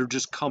 they're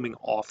just coming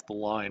off the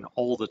line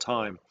all the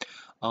time,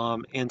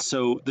 and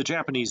so the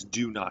Japanese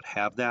do not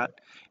have that,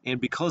 and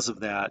because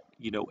of that,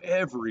 you know,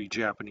 every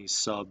Japanese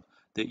sub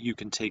that you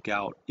can take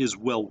out is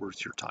well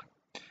worth your time.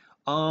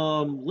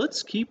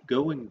 Let's keep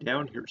going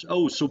down here.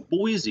 Oh, so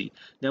Boise.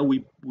 Now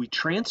we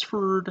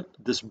transferred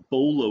this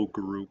Bolo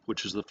group,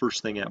 which is the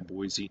first thing at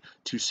Boise,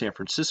 to San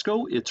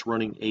Francisco. It's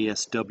running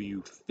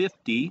ASW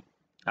 50.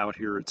 out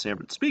here at San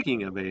Francisco.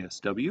 Speaking of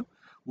ASW,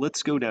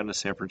 let's go down to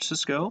San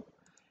Francisco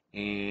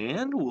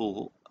and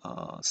we'll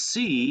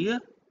see.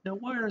 Now,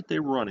 why aren't they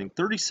running?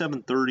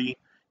 3730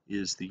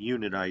 is the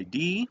unit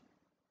ID.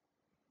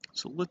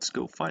 So let's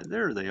go find,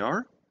 there they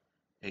are.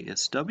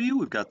 ASW,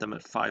 we've got them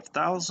at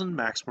 5,000,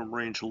 maximum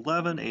range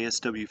 11,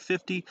 ASW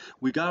 50.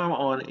 We got them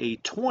on a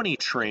 20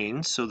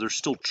 train, so they're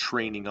still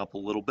training up a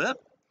little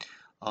bit.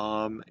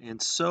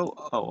 And so,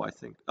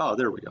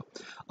 there we go.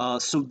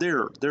 So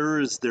there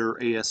is their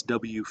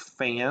ASW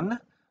fan.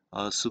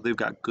 So they've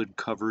got good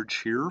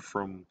coverage here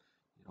from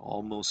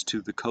almost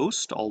to the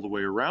coast all the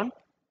way around.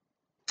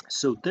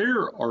 So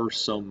there are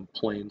some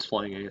planes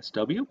flying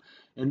ASW.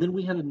 And then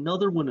we had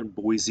another one in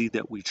Boise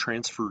that we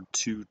transferred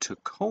to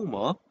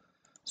Tacoma.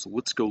 So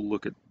let's go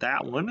look at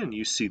that one, and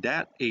you see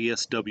that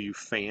ASW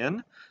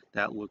fan.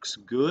 That looks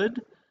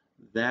good.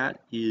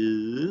 That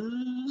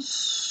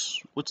is,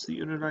 what's the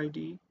unit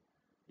ID?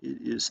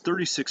 It is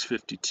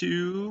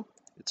 3652.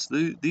 It's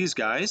these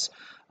guys.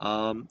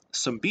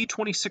 Some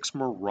B-26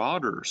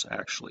 Marauders,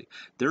 actually.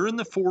 They're in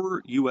the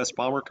 4 U.S.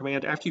 Bomber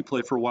Command. After you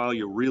play for a while,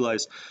 you'll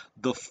realize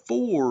the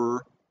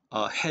 4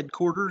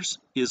 headquarters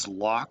is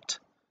locked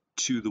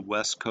to the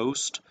West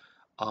Coast.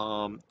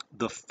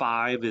 The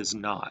 5 is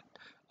not.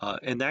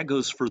 And that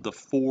goes for the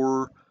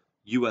 4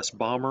 U.S.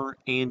 Bomber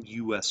and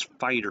U.S.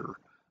 Fighter.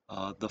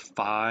 The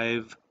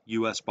 5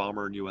 U.S.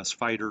 Bomber and U.S.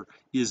 Fighter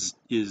is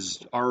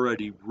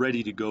already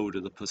ready to go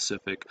to the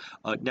Pacific.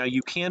 Now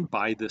you can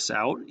buy this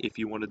out if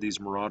you wanted these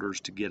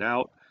Marauders to get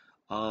out.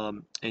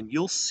 And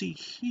you'll see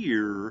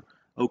here,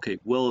 okay,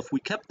 well, if we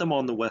kept them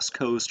on the West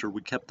Coast or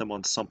we kept them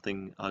on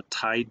something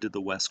tied to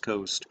the West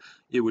Coast,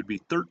 it would be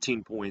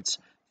 13 points,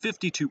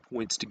 52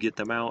 points to get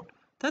them out.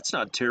 That's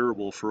not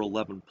terrible for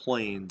 11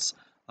 planes.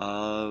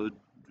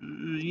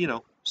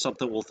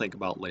 Something we'll think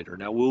about later.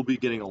 Now, we'll be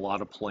getting a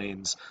lot of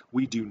planes.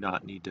 We do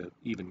not need to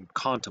even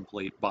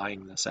contemplate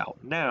buying this out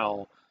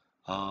now,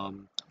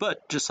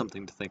 but just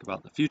something to think about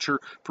in the future.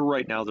 For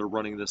right now, they're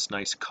running this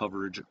nice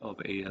coverage of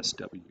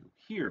ASW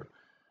here.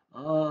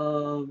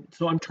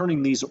 So I'm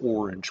turning these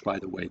orange, by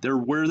the way. They're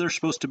where they're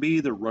supposed to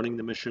be. They're running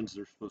the missions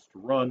they're supposed to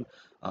run.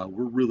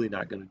 We're really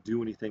not going to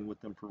do anything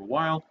with them for a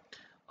while.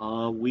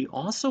 We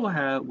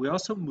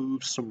also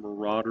moved some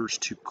Marauders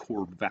to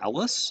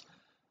Corvallis.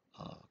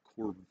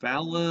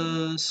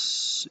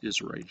 Corvallis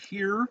is right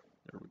here.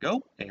 There we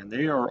go. And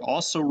they are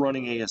also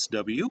running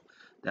ASW.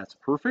 That's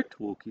perfect.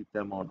 We'll keep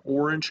them on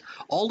orange.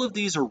 All of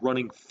these are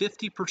running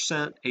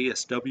 50%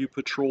 ASW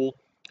patrol,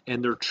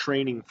 and they're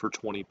training for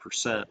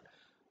 20%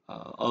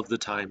 of the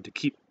time to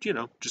keep,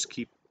 just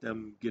keep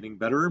them getting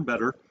better and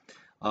better.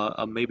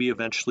 Maybe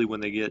eventually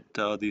when they get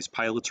these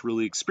pilots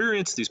really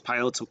experienced, these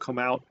pilots will come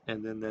out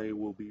and then they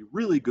will be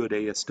really good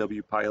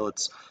ASW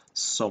pilots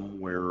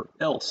somewhere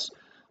else.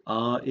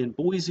 In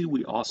Boise,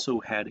 we also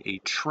had a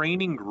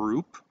training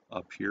group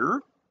up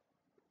here.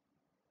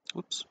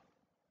 Whoops.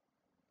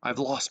 I've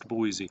lost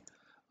Boise.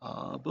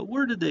 But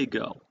where did they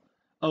go?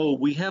 Oh,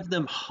 we have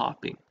them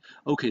hopping.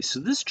 Okay,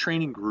 so this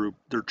training group,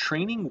 they're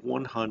training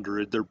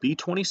 100. They're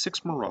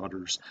B-26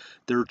 Marauders.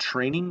 They're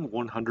training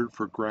 100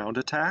 for ground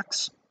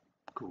attacks.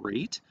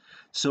 Great.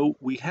 So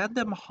we had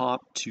them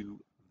hop to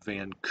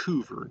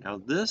Vancouver. Now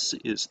this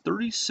is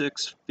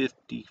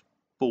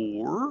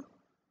 3654.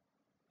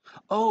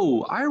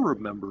 Oh, I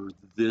remember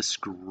this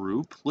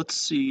group. Let's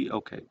see.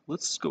 Okay,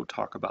 let's go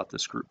talk about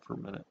this group for a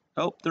minute.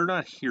 Oh, they're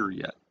not here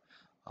yet.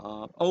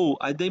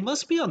 They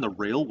must be on the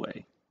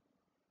railway.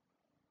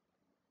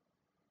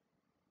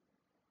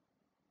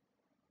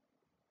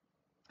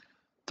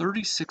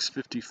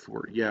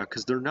 $36.54. Yeah,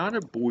 because they're not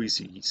at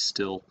Boise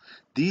still.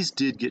 These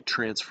did get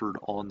transferred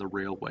on the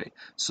railway.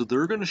 So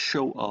they're going to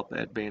show up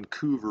at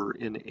Vancouver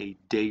in a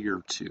day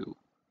or two.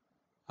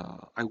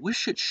 I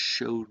wish it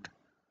showed,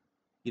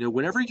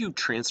 whenever you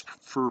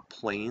transfer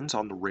planes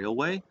on the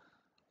railway,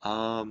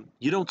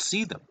 you don't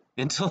see them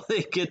until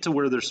they get to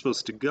where they're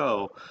supposed to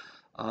go.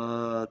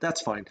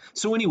 That's fine.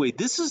 So anyway,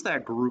 this is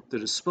that group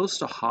that is supposed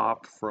to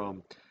hop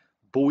from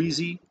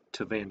Boise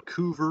to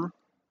Vancouver.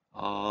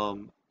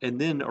 And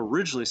then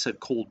originally said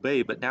Cold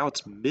Bay, but now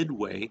it's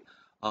Midway.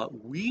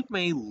 We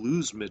may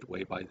lose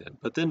Midway by then,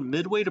 but then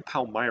Midway to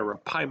Palmyra,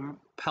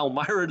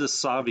 Palmyra to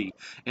Savi,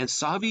 and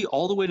Savi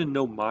all the way to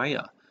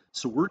Nomaya.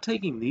 So we're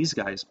taking these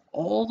guys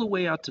all the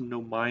way out to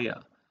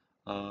Nomaya,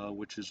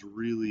 which is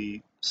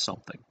really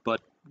something. But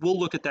we'll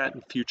look at that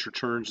in future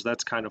turns.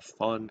 That's kind of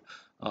fun,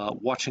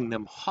 watching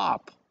them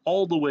hop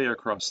all the way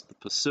across the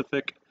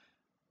Pacific.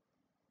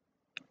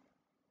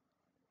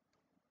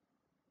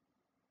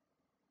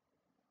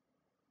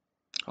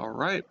 All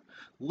right,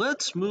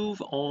 let's move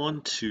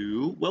on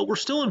to, well, we're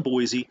still in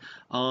Boise.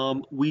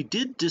 We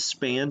did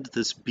disband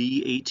this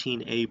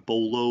B-18A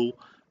Bolo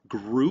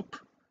group,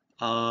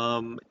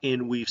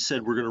 and we've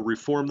said we're going to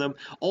reform them.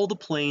 All the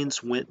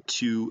planes went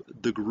to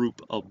the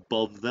group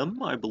above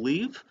them, I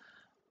believe.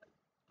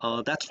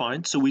 That's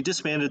fine. So we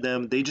disbanded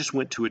them. They just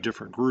went to a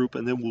different group,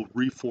 and then we'll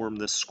reform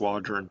this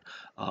squadron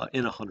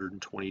in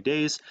 120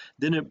 days.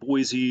 Then at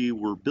Boise,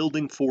 we're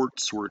building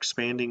forts. We're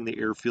expanding the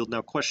airfield.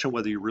 Now, question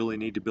whether you really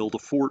need to build a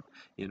fort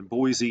in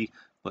Boise,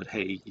 but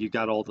hey, you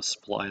got all the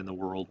supply in the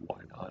world.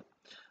 Why not?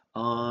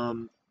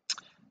 Um,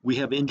 we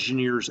have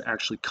engineers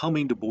actually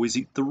coming to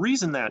Boise. The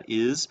reason that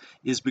is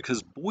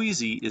because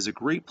Boise is a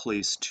great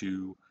place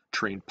to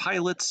train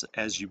pilots.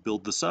 As you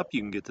build this up, you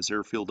can get this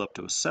airfield up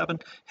to a 7.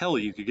 Hell,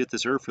 you could get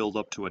this airfield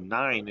up to a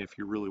 9 if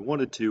you really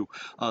wanted to.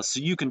 So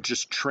you can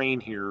just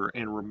train here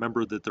and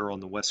remember that they're on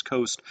the West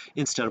Coast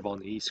instead of on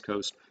the East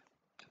Coast.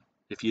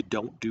 If you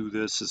don't do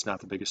this, it's not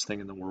the biggest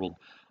thing in the world,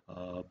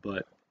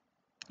 but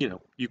you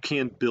know, you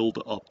can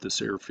build up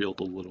this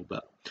airfield a little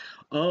bit.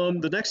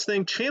 The next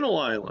thing, Channel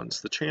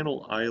Islands. The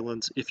Channel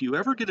Islands, if you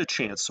ever get a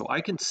chance, so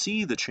I can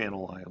see the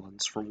Channel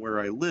Islands from where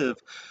I live,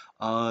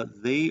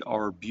 they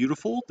are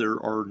beautiful. There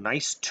are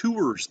nice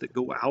tours that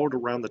go out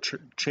around the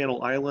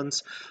Channel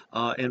Islands,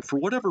 and for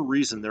whatever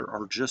reason, there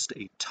are just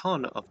a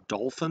ton of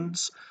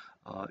dolphins.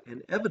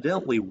 And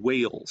evidently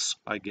whales,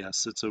 I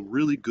guess. It's a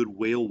really good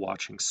whale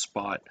watching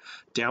spot.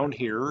 Down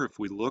here, if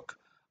we look,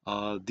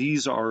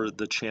 these are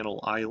the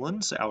Channel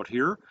Islands out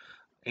here,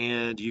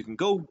 and you can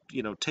go,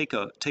 you know, take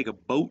a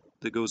boat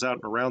that goes out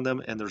and around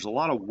them, and there's a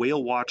lot of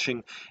whale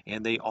watching,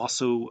 and they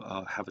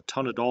also have a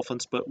ton of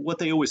dolphins. But what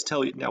they always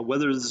tell you, now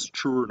whether this is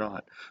true or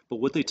not, but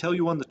what they tell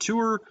you on the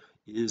tour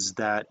is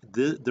that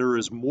there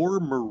is more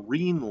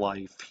marine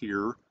life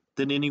here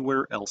than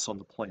anywhere else on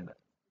the planet.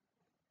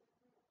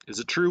 Is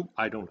it true?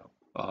 I don't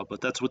know.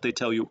 But that's what they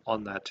tell you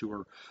on that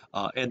tour.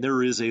 And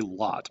there is a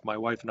lot. My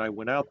wife and I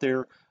went out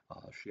there.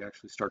 She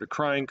actually started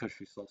crying because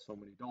she saw so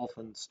many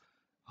dolphins.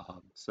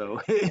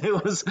 So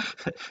it was,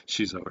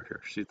 she's over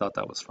here. She thought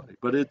that was funny,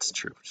 but it's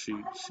true.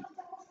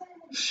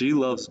 She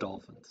loves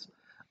dolphins.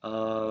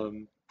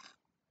 Um,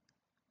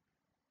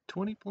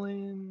 20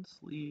 planes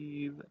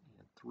leave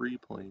and 3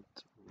 planes.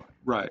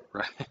 Right,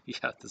 right.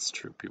 Yeah, that's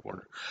true, Pete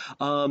Warner.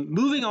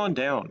 Moving on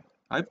down.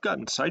 I've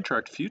gotten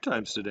sidetracked a few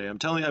times today. I'm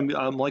telling you,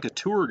 I'm like a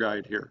tour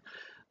guide here.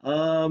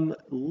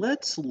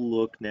 Let's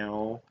look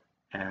now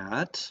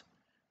at,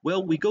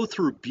 well, we go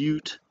through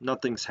Butte,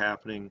 nothing's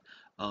happening.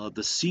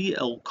 The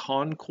CL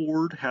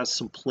Concord has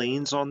some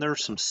planes on there,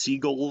 some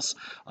Seagulls.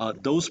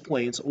 Those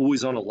planes,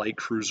 always on a light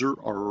cruiser,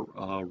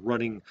 are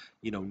running,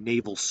 you know,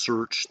 naval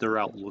search. They're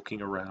out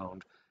looking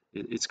around.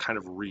 It's kind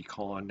of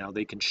recon. Now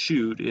they can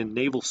shoot. In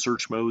naval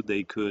search mode,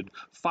 they could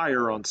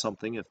fire on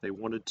something if they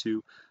wanted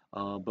to,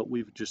 but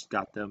we've just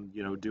got them,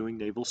 you know, doing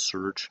naval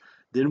search.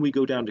 Then we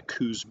go down to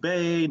Coos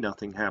Bay,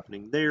 nothing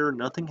happening there,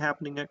 nothing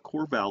happening at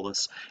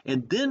Corvallis,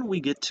 and then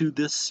we get to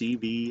this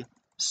CV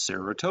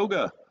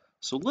Saratoga.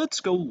 So let's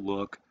go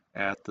look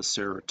at the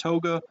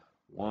Saratoga,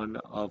 one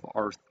of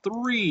our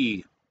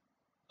 3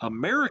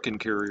 American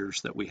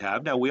carriers that we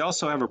have. Now, we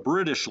also have a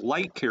British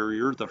light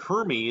carrier, the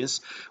Hermes,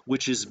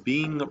 which is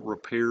being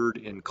repaired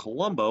in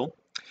Colombo.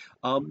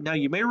 Now,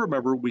 you may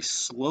remember we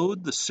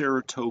slowed the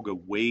Saratoga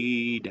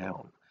way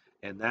down,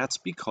 and that's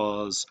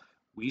because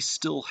we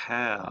still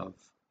have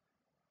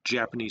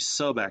Japanese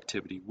sub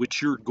activity,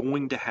 which you're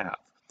going to have.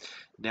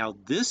 Now,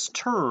 this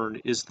turn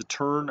is the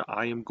turn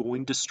I am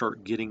going to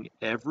start getting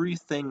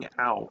everything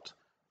out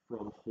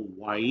from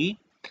Hawaii,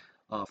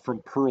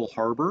 from Pearl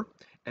Harbor,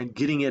 and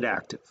getting it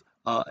active.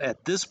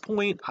 At this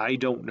point, I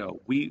don't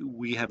know.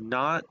 We have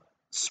not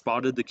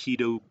spotted the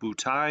Kido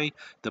Butai,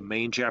 the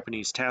main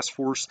Japanese task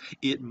force.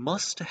 It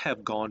must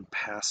have gone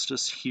past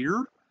us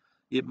here.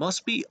 It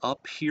must be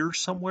up here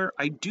somewhere.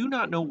 I do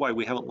not know why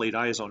we haven't laid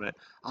eyes on it.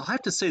 I'll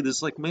have to say this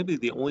is like maybe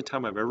the only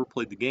time I've ever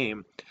played the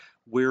game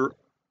where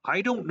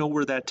I don't know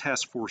where that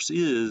task force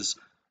is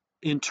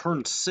in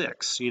turn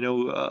 6. You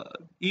know,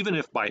 even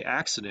if by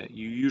accident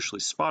you usually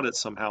spot it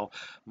somehow,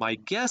 my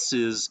guess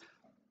is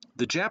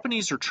the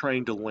Japanese are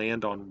trying to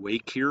land on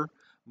Wake here.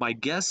 My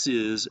guess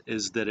is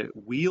that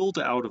it wheeled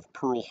out of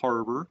Pearl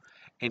Harbor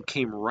and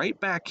came right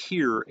back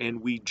here,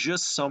 and we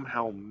just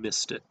somehow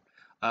missed it.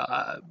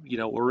 You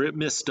know, or it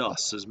missed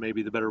us is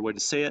maybe the better way to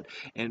say it.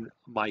 And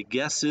my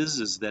guess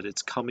is that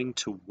it's coming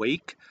to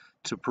Wake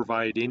to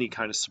provide any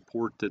kind of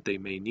support that they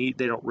may need.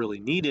 They don't really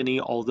need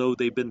any, although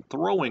they've been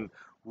throwing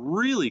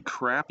really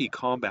crappy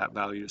combat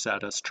values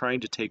at us trying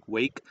to take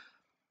Wake.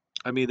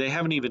 I mean, they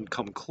haven't even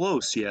come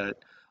close yet.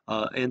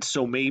 And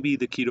so maybe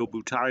the Kido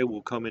Butai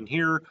will come in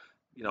here,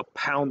 you know,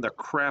 pound the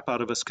crap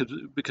out of us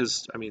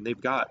because I mean,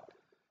 they've got,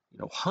 you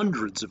know,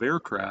 hundreds of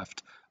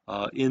aircraft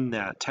in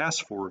that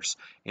task force.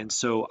 And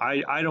so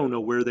I don't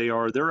know where they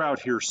are. They're out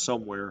here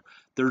somewhere.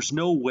 There's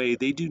no way.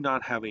 They do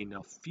not have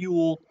enough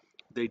fuel.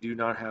 They do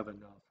not have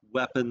enough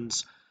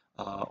weapons,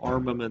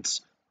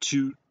 armaments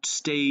to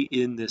stay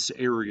in this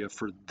area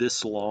for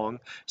this long.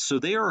 So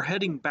they are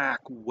heading back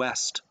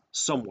west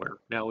somewhere.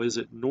 Now, is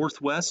it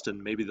northwest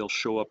and maybe they'll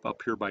show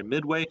up here by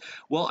Midway?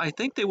 Well, I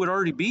think they would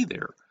already be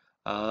there.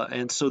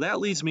 And so that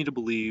leads me to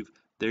believe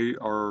they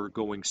are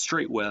going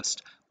straight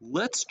west.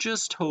 Let's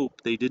just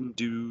hope they didn't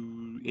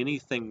do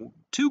anything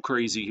too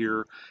crazy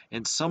here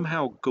and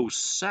somehow go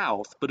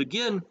south. But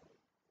again,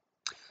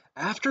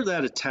 After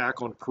that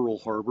attack on Pearl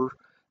Harbor,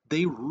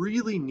 they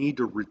really need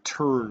to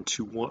return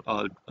to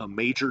a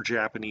major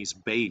Japanese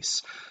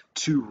base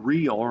to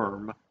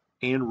rearm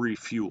and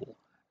refuel.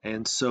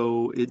 And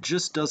so it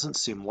just doesn't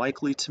seem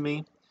likely to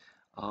me.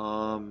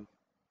 Um,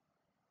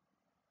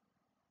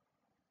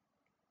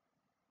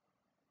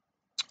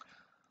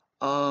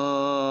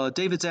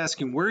 David's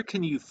asking, where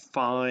can you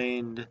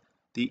find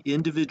the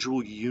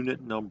individual unit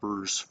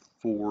numbers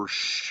for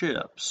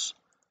ships?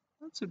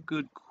 That's a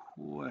good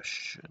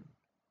question.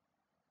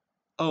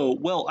 Oh,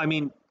 well, I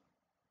mean,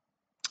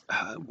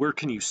 where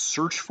can you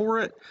search for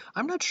it?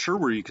 I'm not sure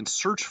where you can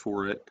search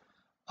for it.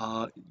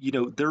 You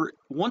know,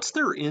 once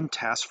they're in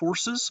task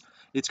forces,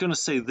 it's going to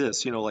say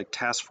this, you know, like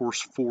Task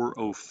Force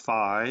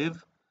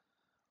 405.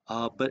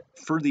 But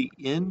for the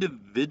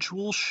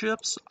individual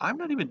ships, I'm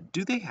not even,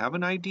 do they have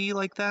an ID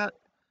like that?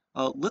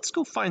 Let's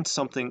go find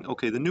something.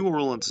 Okay, the New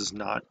Orleans is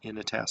not in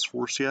a task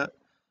force yet.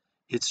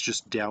 It's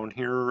just down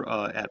here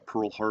at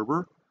Pearl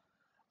Harbor.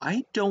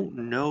 I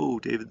don't know,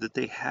 David, that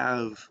they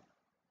have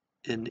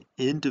an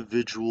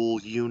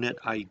individual unit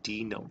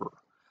ID number.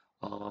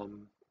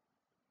 Um,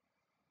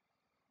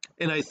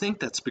 and I think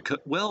that's because,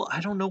 well,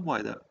 I don't know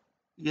why that.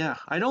 Yeah,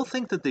 I don't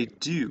think that they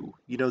do.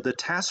 You know, the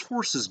task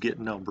forces get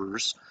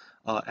numbers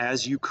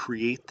as you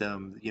create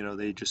them. You know,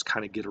 they just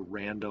kind of get a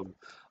random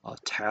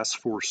task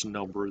force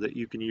number that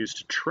you can use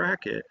to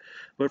track it.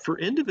 But for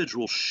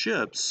individual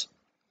ships,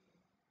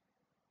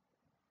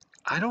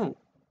 I don't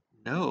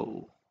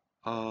know.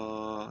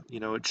 You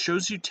know, it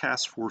shows you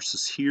task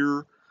forces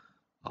here.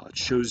 It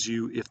shows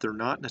you if they're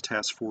not in a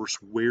task force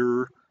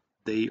where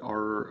they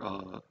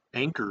are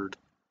anchored,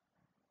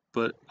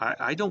 but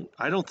I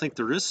don't think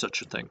there is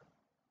such a thing.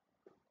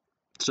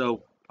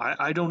 So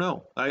I don't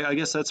know. I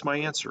guess that's my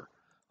answer.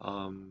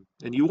 And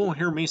you won't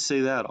hear me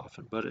say that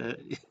often, but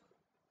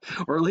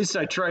or at least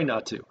I try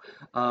not to.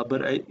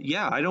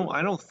 Yeah, I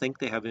don't think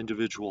they have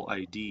individual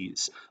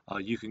IDs.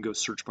 You can go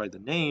search by the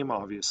name,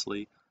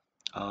 obviously,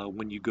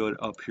 when you go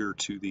up here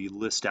to the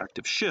list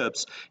active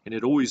ships, and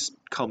it always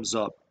comes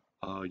up,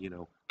 you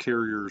know,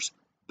 carriers,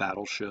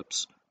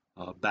 battleships,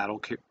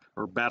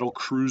 battle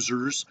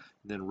cruisers,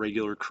 and then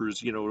regular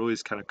cruise. You know, it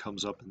always kind of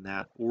comes up in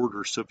that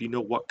order. So if you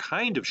know what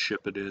kind of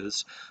ship it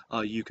is,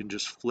 you can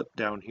just flip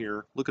down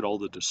here. Look at all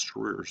the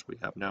destroyers we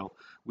have now.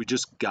 We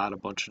just got a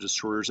bunch of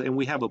destroyers, and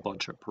we have a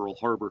bunch at Pearl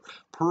Harbor.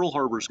 Pearl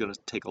Harbor is going to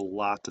take a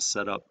lot to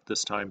set up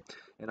this time,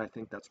 and I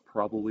think that's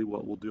probably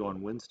what we'll do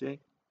on Wednesday.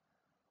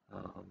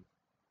 Um,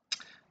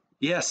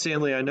 yeah,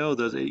 Stanley, I know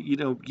that, you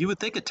know, you would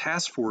think a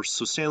task force.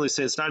 So Stanley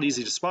says it's not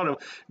easy to spot them.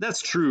 That's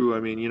true.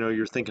 I mean, you know,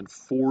 you're thinking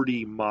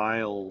 40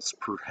 miles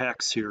per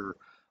hex here,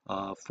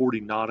 40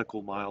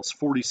 nautical miles,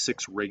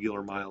 46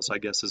 regular miles, I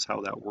guess is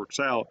how that works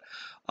out.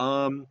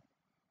 Um,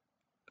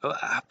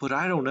 but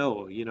I don't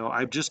know. You know,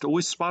 I've just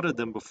always spotted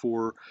them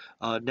before.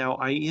 Now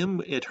I am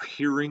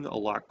adhering a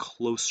lot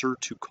closer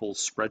to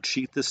Cole's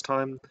spreadsheet this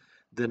time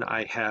than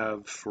I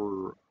have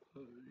for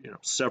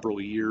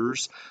several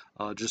years.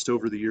 Just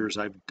over the years,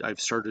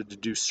 I've started to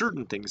do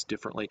certain things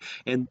differently.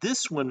 And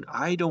this one,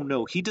 I don't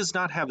know. He does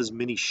not have as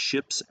many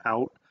ships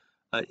out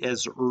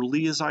as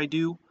early as I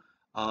do,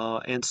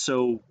 and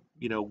so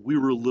we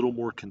were a little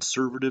more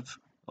conservative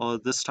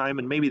this time,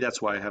 and maybe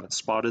that's why I haven't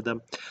spotted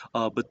them.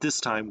 But this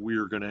time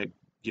we're gonna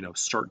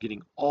start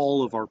getting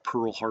all of our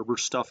Pearl Harbor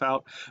stuff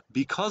out.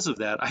 Because of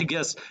that, I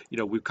guess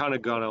we've kind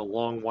of gone a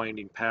long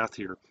winding path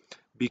here.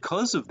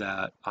 Because of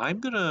that, I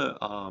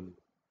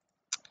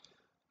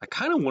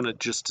kind of want it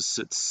just to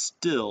sit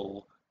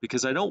still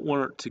because I don't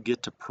want it to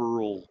get to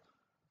Pearl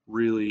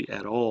really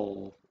at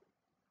all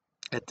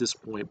at this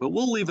point, but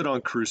we'll leave it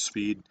on cruise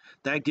speed.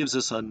 That gives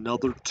us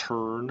another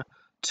turn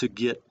to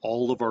get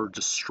all of our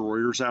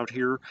destroyers out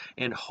here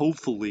and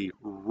hopefully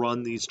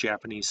run these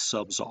Japanese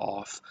subs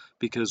off,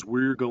 because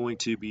we're going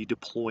to be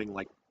deploying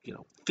like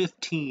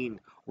 15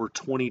 or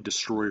 20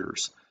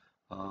 destroyers.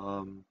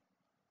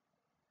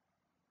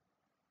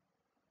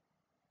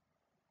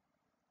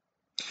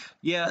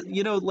 Yeah,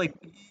 like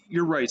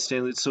you're right,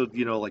 Stanley. So,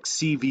 like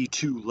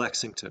CV2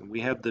 Lexington, we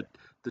have the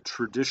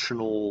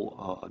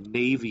traditional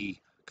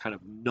Navy kind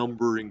of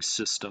numbering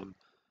system.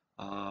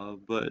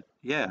 But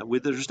yeah,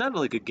 there's not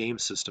like a game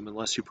system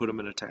unless you put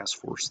them in a task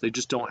force. They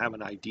just don't have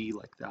an ID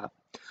like that.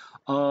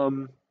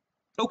 Um,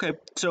 okay,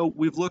 so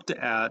we've looked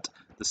at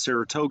the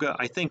Saratoga.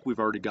 I think we've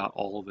already got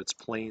all of its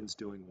planes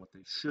doing what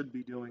they should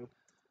be doing.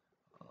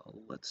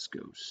 Let's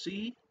go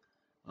see.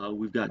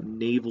 We've got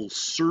naval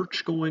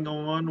search going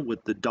on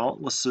with the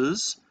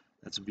Dauntlesses.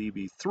 That's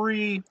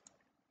BB3.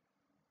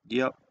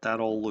 Yep, that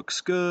all looks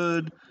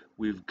good.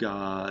 We've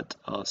got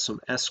some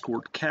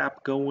escort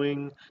cap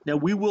going. Now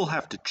we will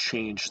have to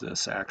change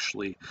this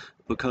actually,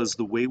 because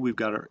the way we've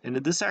got our, and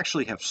this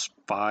actually has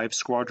 5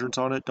 squadrons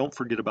on it. Don't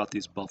forget about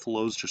these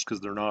buffaloes just because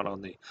they're not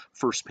on the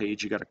first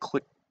page. You got to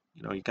click,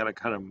 you got to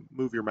kind of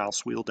move your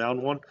mouse wheel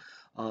down one.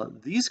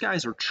 These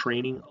guys are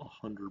training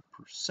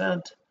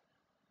 100%.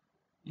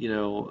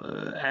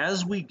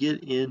 As we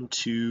get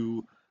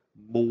into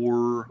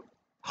more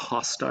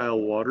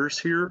hostile waters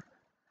here,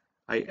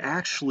 I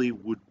actually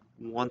would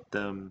want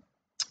them.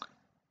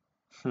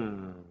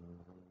 Hmm.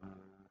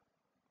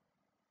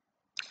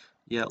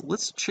 Yeah,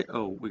 let's check.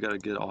 Oh, we got to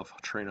get off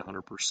train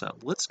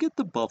 100%. Let's get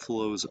the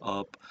Buffaloes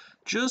up,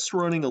 just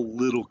running a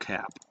little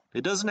cap.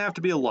 It doesn't have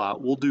to be a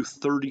lot. We'll do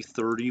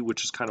 30-30,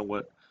 which is kind of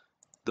what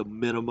the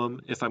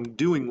minimum. If I'm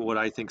doing what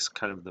I think is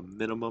kind of the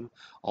minimum,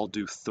 I'll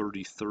do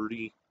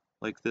 30-30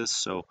 like this.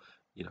 So,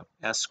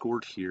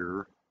 escort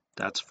here.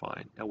 That's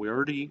fine. Now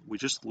we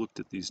just looked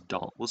at these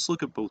let's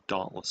look at both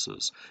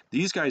Dauntlesses.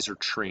 These guys are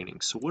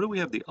training. So what do we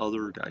have the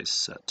other guys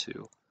set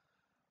to?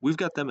 We've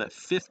got them at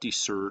 50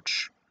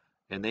 search,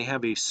 and they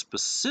have a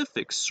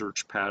specific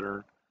search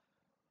pattern,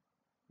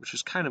 which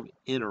is kind of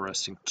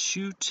interesting,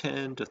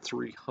 210 to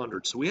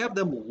 300. So we have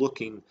them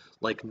looking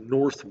like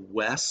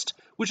northwest,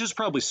 which is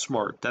probably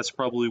smart. That's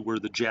probably where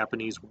the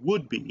Japanese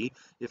would be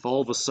if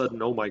all of a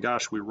sudden, oh my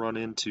gosh, we run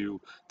into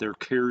their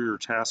carrier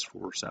task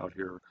force out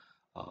here.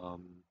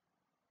 Um,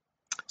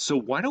 so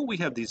why don't we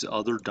have these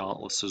other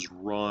Dauntlesses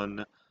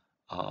run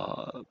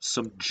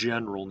some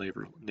general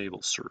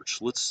naval search?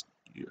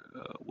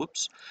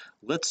 Whoops,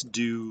 let's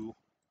do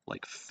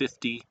like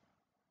 50.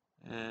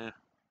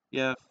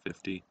 Yeah,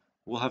 50.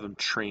 We'll have them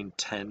train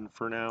 10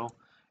 for now,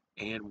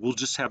 and we'll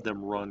just have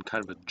them run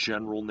kind of a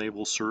general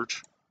naval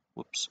search.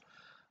 Whoops.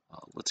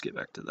 Let's get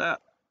back to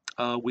that.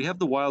 We have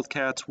the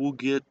Wildcats. We'll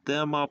get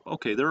them up.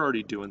 Okay, they're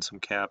already doing some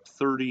cap.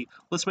 30.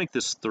 Let's make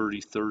this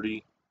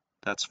 30-30.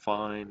 That's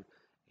fine.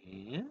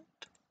 And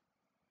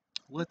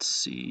let's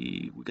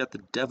see. We got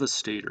the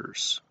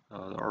Devastators.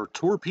 Our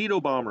torpedo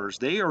bombers.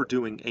 They are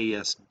doing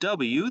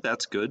ASW.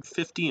 That's good.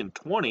 50 and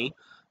 20.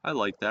 I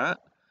like that.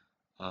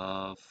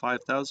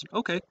 5,000.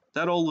 Okay,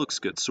 that all looks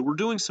good. So we're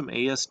doing some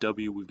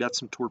ASW. We've got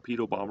some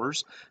torpedo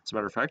bombers. As a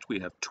matter of fact, we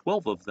have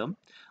 12 of them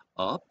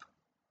up,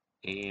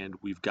 and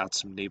we've got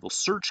some naval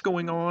search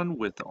going on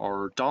with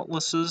our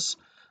Dauntlesses.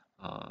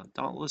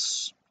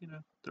 Dauntless,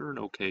 they're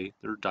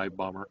they're a dive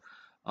bomber.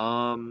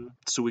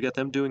 So we got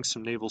them doing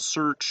some naval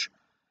search.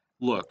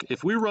 Look,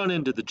 if we run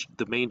into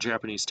the main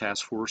Japanese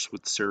task force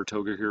with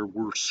Saratoga here,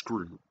 we're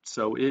screwed.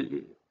 So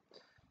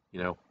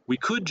we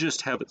could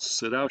just have it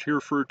sit out here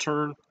for a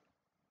turn.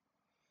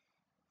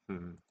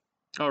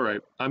 All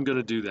right, I'm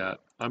gonna do that.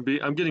 I'm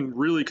getting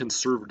really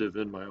conservative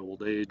in my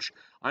old age.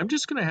 I'm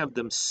just gonna have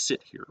them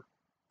sit here.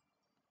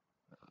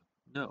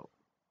 No,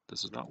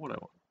 this is not what I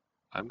want.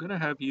 I'm gonna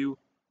have you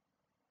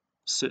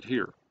sit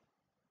here.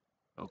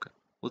 Okay,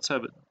 let's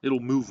have it. It'll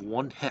move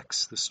 1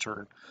 hex this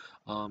turn.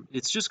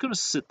 It's just gonna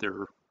sit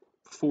there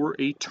for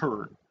a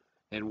turn,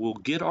 and we'll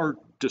get our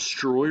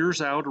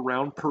destroyers out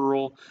around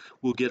Pearl.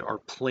 We'll get our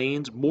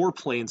planes, more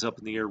planes up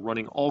in the air,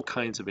 running all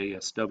kinds of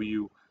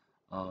ASW,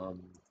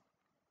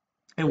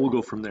 and we'll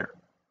go from there.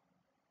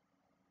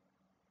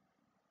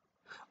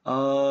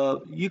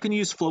 You can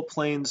use float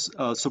planes.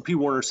 So P.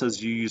 Warner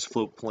says you use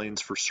float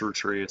planes for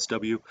search or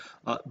ASW.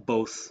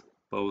 Both.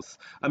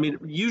 I mean,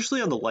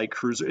 usually on the light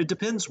cruiser, it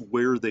depends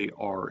where they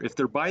are. If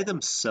they're by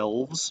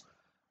themselves,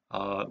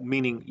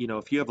 meaning,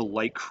 if you have a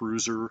light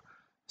cruiser,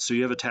 so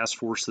you have a task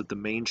force that the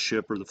main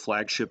ship or the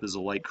flagship is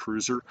a light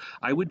cruiser,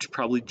 I would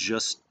probably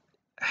just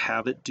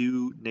have it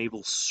do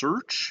naval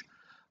search.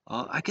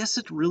 I guess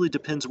it really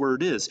depends where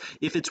it is.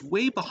 If it's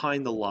way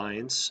behind the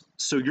lines,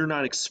 so you're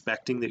not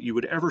expecting that you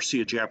would ever see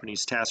a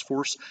Japanese task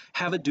force,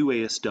 have it do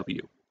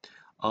ASW.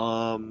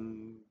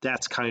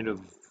 That's kind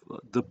of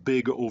the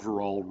big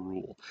overall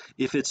rule.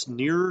 If it's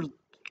near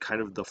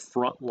kind of the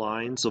front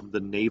lines of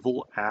the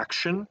naval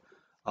action,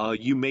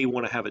 you may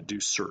want to have it do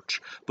search.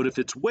 But if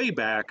it's way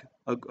back,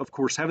 of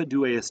course, have it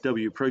do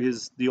ASW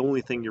because the only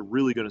thing you're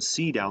really going to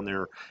see down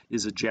there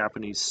is a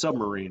Japanese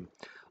submarine.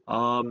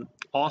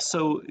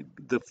 Also,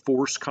 the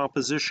force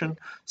composition.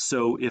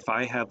 So if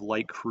I have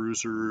light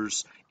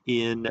cruisers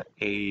in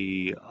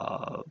a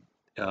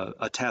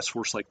task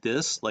force like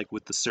this, like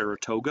with the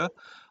Saratoga,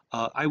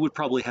 I would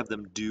probably have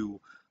them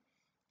do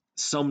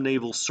some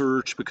naval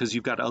search because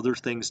you've got other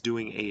things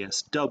doing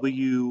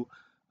ASW.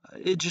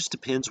 It just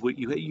depends what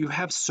you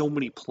have so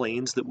many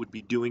planes that would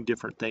be doing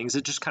different things.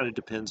 It just kind of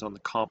depends on the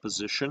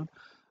composition.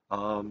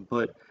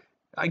 But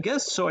I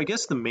guess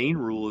the main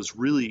rule is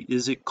really,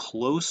 is it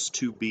close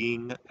to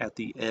being at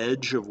the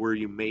edge of where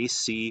you may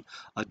see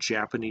a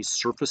Japanese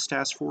surface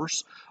task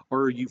force,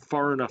 or are you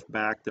far enough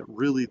back that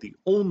really the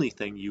only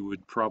thing you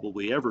would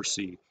probably ever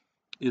see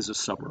is a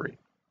submarine?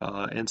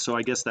 And so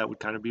I guess that would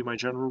kind of be my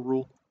general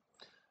rule.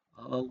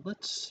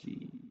 Let's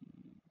see.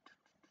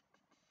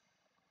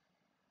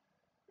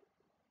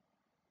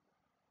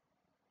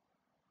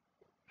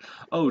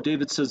 Oh,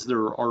 David says there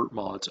are art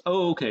mods.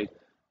 Oh, okay.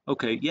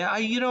 Okay. Yeah,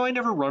 I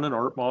never run an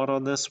art mod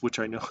on this, which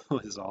I know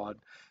is odd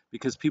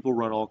because people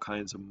run all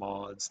kinds of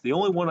mods. The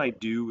only one I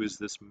do is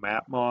this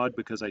map mod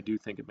because I do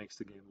think it makes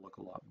the game look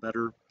a lot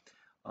better.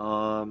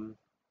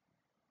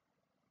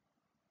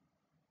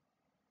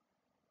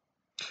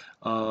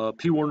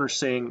 P. Warner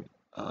saying,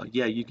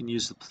 yeah, you can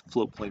use the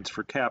float planes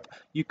for cap.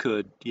 You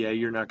could. Yeah,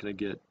 you're not going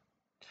to get.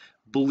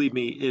 Believe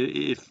me,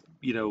 if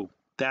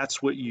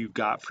that's what you've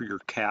got for your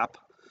cap,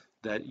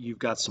 that you've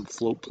got some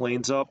float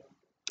planes up.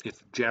 If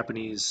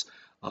Japanese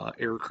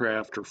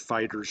aircraft or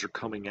fighters are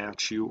coming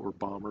at you, or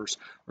bombers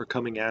are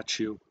coming at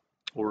you,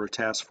 or a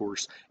task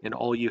force, and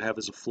all you have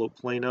is a float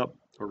plane up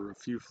or a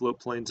few float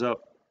planes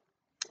up,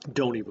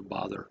 don't even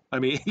bother. I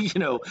mean,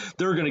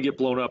 they're going to get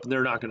blown up and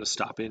they're not going to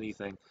stop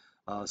anything.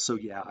 So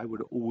yeah, I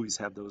would always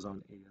have those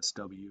on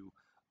ASW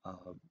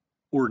uh,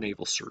 or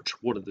Naval Search,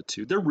 one of the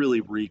two. They're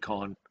really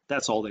recon.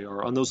 That's all they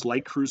are. On those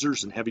light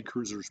cruisers and heavy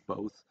cruisers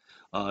both,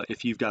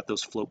 if you've got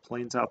those float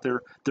planes out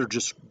there, they're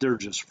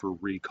just for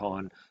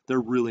recon. They're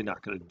really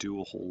not going to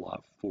do a whole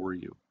lot for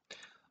you.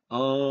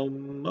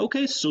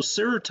 Okay, so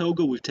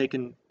Saratoga we've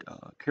taken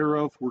care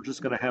of. We're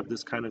just going to have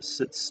this kind of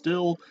sit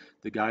still.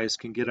 The guys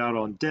can get out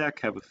on deck,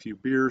 have a few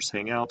beers,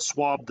 hang out,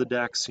 swab the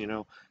decks,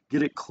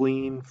 get it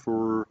clean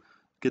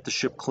get the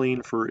ship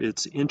clean for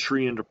its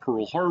entry into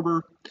Pearl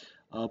Harbor.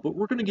 But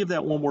we're going to give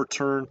that one more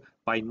turn.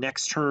 By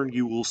next turn,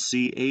 you will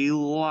see a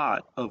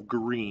lot of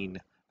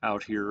green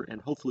out here,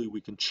 and hopefully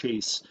we can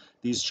chase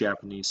these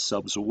Japanese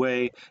subs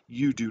away.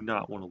 You do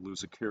not want to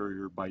lose a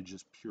carrier by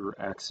just pure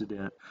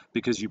accident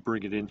because you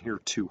bring it in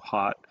here too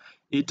hot.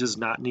 It does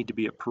not need to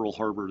be at Pearl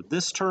Harbor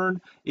this turn.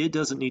 It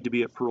doesn't need to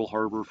be at Pearl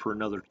Harbor for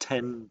another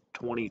 10,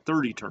 20,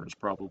 30 turns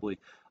probably.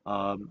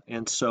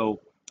 And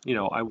so,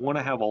 I want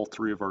to have all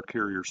three of our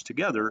carriers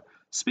together.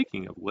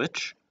 Speaking of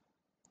which,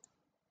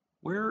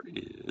 where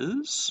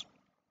is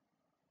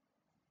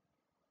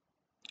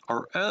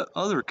our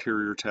other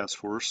carrier task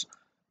force?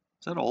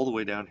 Is that all the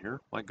way down here?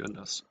 My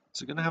goodness.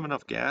 Is it going to have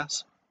enough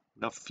gas?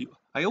 Enough fuel?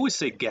 I always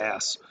say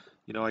gas.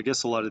 I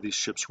guess a lot of these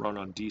ships run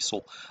on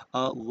diesel.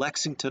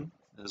 Lexington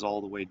is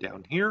all the way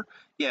down here.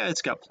 Yeah,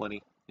 it's got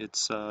plenty.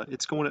 It's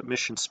going at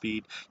mission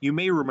speed. You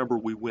may remember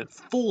we went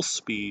full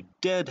speed,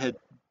 deadhead,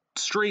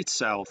 straight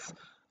south,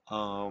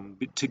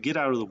 to get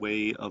out of the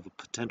way of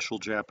a potential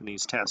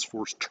Japanese task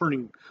force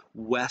turning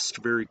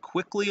west very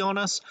quickly on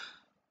us.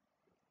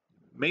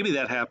 Maybe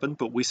that happened,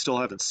 but we still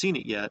haven't seen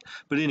it yet.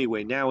 But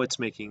anyway, now it's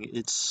making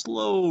its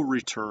slow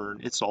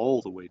return. It's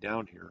all the way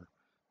down here.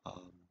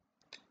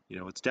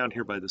 It's down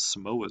here by the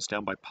Samoas,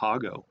 down by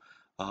Pago.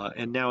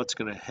 And now it's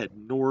going to head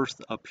north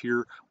up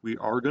here. We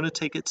are going to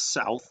take it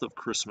south of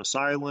Christmas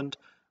Island,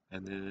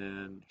 and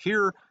then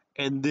here,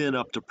 and then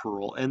up to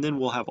Pearl. And then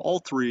we'll have all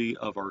three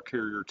of our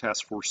carrier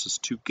task forces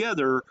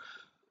together.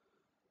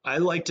 I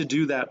like to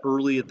do that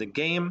early in the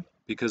game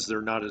because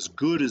they're not as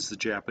good as the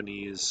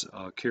Japanese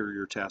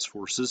carrier task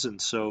forces.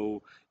 And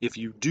so if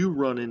you do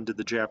run into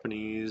the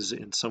Japanese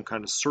in some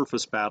kind of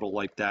surface battle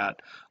like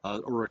that,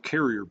 or a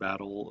carrier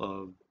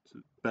battle,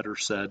 better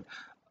said,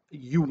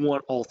 you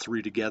want all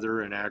three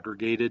together and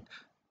aggregated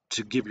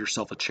to give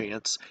yourself a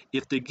chance.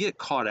 If they get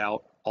caught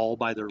out all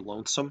by their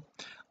lonesome,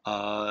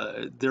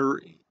 they're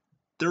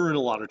in a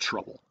lot of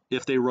trouble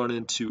if they run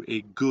into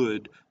a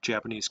good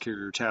Japanese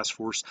carrier task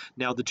force.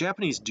 Now, the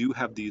Japanese do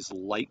have these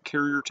light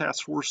carrier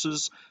task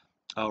forces.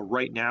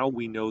 Right now,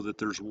 we know that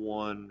there's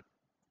one.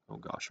 Oh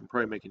gosh, I'm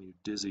probably making you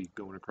dizzy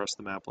going across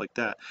the map like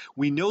that.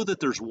 We know that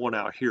there's one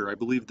out here. I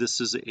believe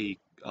this is a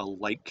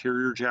light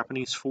carrier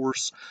Japanese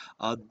force.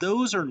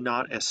 Those are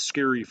not as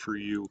scary for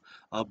you,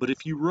 but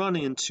if you run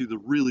into the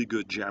really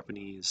good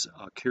Japanese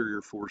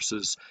carrier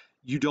forces,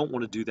 you don't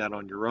want to do that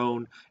on your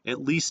own.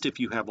 At least if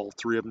you have all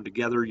three of them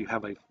together, you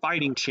have a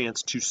fighting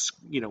chance to,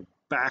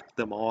 back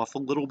them off a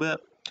little bit.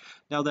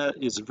 Now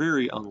that is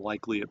very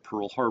unlikely at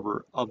Pearl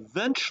Harbor.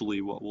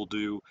 Eventually what we'll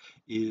do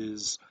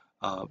is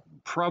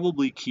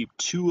probably keep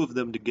two of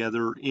them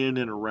together in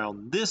and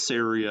around this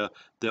area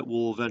that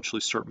will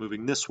eventually start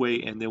moving this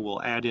way, and then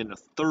we'll add in a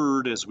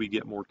third as we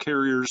get more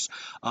carriers,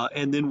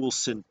 and then we'll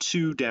send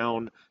two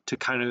down to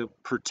kind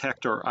of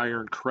protect our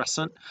Iron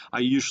Crescent. I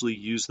usually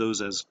use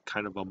those as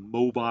kind of a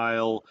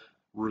mobile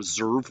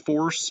reserve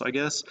force, I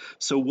guess.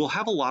 So we'll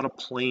have a lot of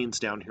planes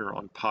down here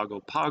on Pago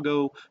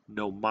Pago,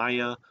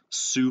 Nomaya,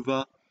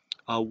 Suva.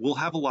 We'll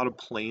have a lot of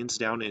planes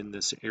down in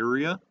this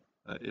area,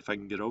 if I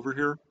can get over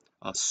here.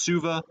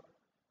 Suva,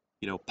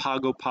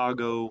 Pago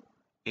Pago,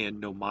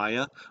 and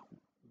Nomaya,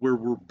 where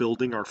we're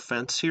building our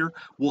fence here.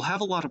 We'll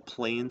have a lot of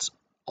planes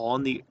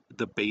on the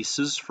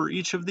bases for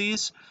each of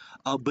these,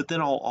 but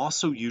then I'll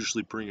also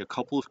usually bring a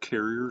couple of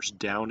carriers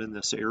down in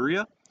this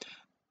area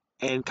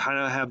and kind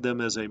of have them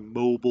as a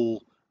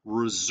mobile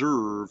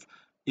reserve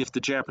if the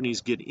Japanese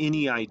get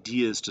any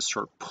ideas to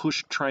start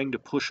trying to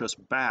push us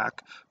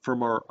back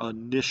from our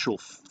initial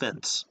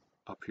fence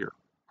up here.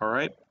 All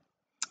right.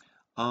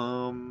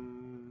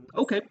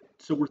 Okay,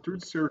 so we're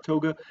through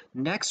Saratoga.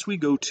 Next, we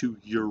go to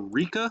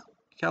Eureka,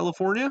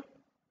 California.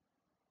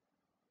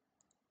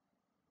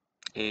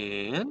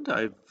 And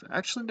I've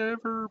actually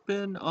never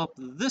been up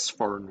this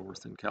far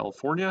north in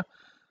California.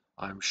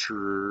 I'm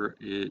sure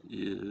it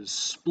is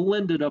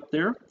splendid up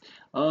there.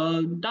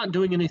 Not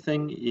doing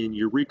anything in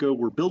Eureka.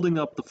 We're building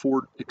up the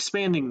fort,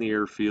 expanding the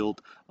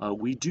airfield.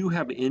 We do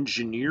have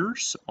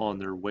engineers on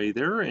their way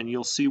there, and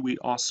you'll see we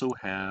also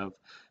have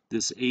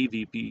this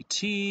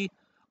AVPT.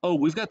 Oh,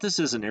 we've got this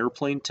as an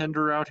airplane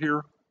tender out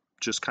here,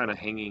 just kind of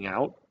hanging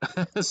out.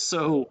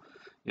 So,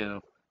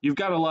 you've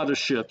got a lot of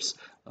ships.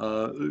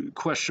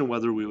 Question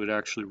whether we would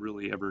actually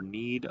really ever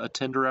need a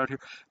tender out here.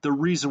 The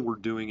reason we're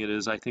doing it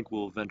is I think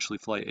we'll eventually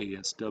fly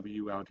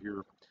ASW out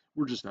here.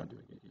 We're just not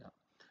doing it yet.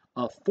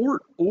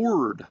 Fort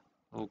Ord,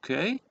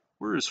 okay.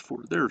 Where is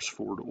Fort? There's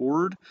Fort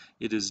Ord.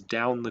 It is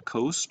down the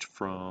coast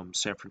from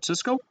San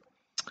Francisco.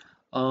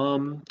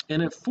 And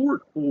at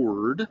Fort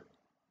Ord,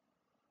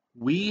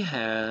 we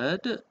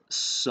had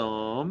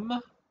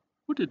some,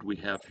 what did we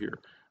have here?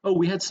 Oh,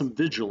 we had some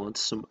Vigilance,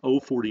 some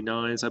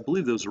O-49s. I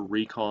believe those are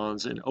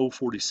Recons and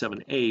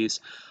O-47As.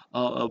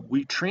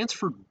 We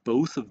transferred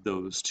both of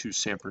those to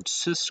San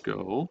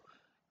Francisco,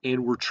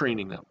 and we're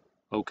training them.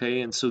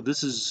 Okay, and so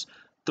this is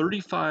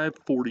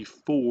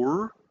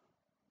 3544.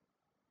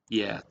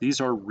 Yeah,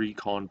 these are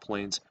recon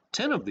planes.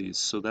 10 of these,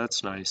 so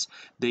that's nice.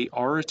 They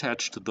are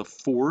attached to the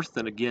 4th,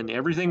 and again,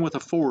 everything with a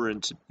 4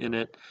 in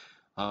it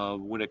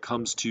when it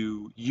comes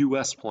to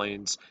U.S.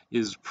 planes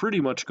is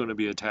pretty much going to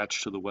be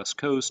attached to the West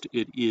Coast.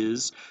 It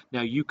is.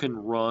 Now you can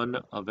run,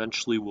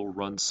 eventually we'll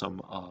run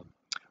some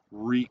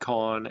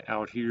recon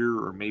out here,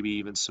 or maybe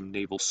even some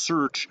naval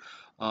search.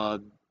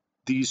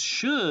 These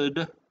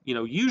should,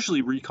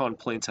 usually recon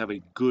planes have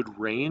a good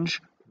range.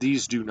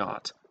 These do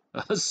not.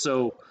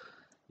 So,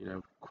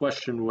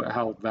 question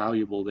how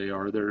valuable they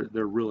are.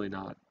 They're really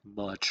not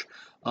much.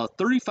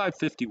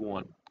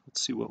 3551.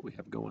 Let's see what we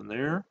have going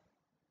there.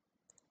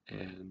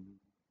 And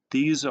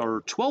these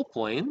are 12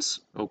 planes.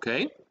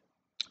 Okay.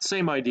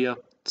 Same idea.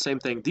 Same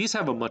thing. These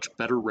have a much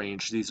better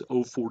range. These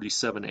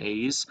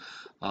O-47As,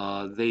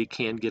 they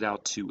can get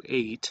out to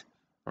 8.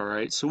 All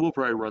right. So we'll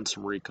probably run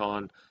some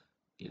recon.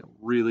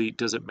 Really,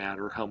 does it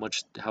matter how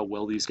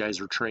well these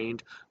guys are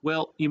trained?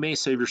 Well, you may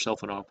save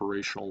yourself an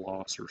operational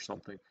loss or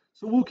something.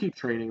 So we'll keep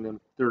training them.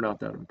 They're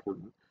not that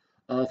important.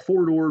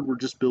 Fort Ord, we're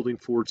just building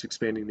forts,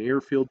 expanding the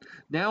airfield.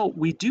 Now,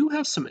 we do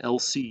have some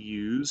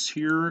LCUs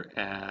here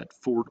at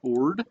Fort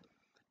Ord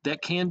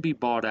that can be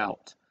bought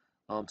out.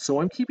 So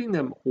I'm keeping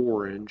them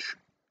orange.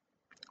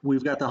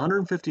 We've got the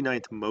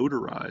 159th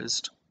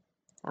motorized.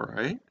 All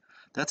right.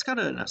 That's got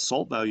an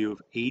assault value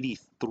of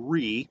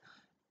 83.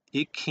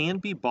 It can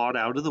be bought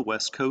out of the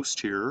West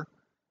Coast here.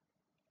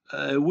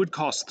 It would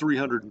cost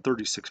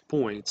 336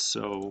 points,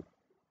 so,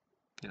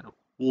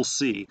 we'll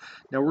see.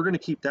 Now we're going to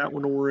keep that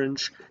one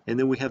orange, and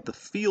then we have the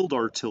field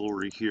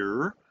artillery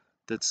here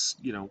that's,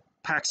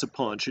 packs a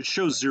punch. It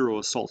shows 0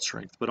 assault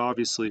strength, but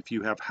obviously if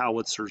you have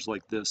howitzers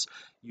like this,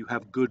 you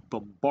have good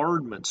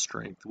bombardment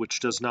strength,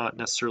 which does not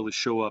necessarily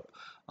show up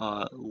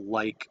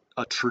like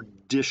a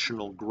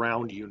traditional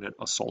ground unit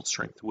assault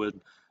strength would.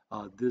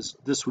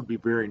 This would be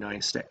very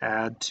nice to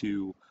add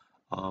to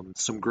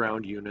some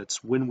ground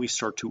units when we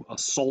start to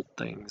assault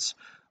things.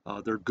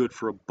 They're good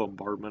for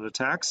bombardment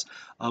attacks.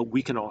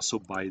 We can also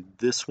buy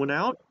this one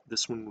out.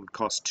 This one would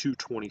cost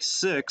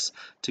 226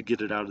 to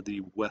get it out of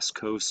the West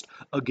Coast.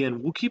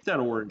 Again, we'll keep that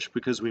orange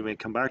because we may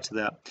come back to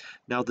that.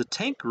 Now the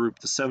tank group,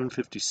 the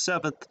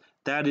 757th,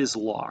 that is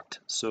locked.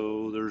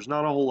 So there's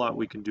not a whole lot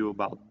we can do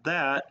about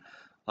that.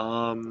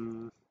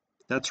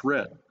 That's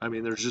red. I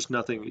mean, there's just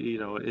nothing,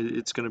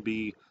 it's going to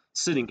be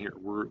sitting here.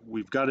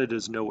 We've got it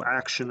as no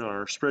action on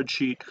our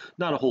spreadsheet.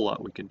 Not a whole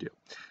lot we can do.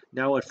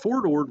 Now at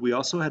Fort Ord, we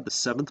also had the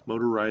 7th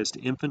Motorized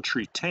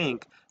Infantry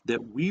Tank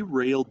that we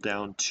railed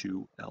down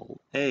to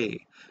LA.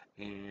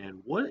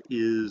 And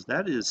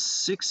that is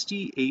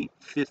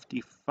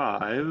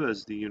 6855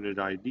 as the unit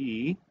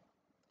ID.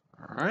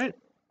 All right.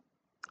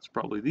 It's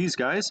probably these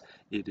guys.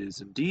 It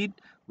is indeed.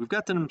 We've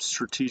got them in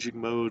strategic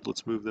mode.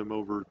 Let's move them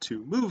over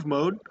to move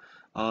mode.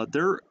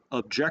 Their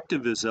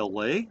objective is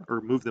LA,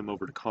 or move them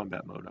over to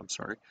combat mode, I'm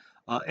sorry.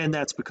 And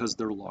that's because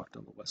they're locked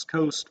on the West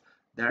Coast.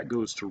 That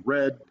goes to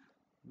red.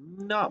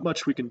 Not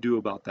much we can do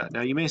about that.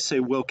 Now you may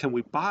say, well, can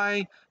we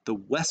buy the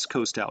West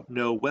Coast out?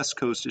 No, West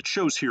Coast, it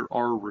shows here,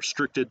 are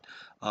restricted.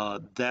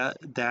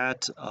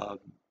 That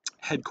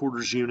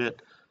headquarters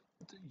unit,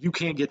 you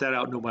can't get that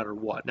out no matter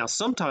what. Now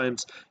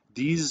sometimes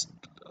these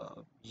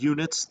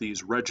units,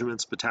 these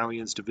regiments,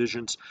 battalions,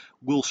 divisions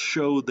will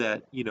show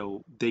that,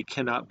 they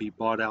cannot be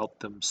bought out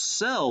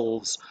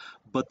themselves,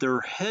 but their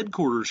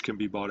headquarters can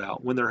be bought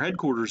out. When their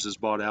headquarters is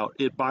bought out,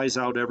 it buys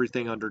out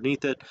everything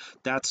underneath it.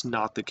 That's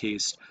not the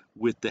case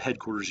with the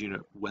headquarters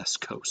unit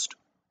West Coast.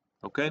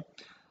 Okay.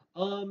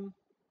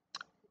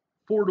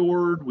 Fort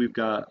Ord, we've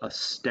got a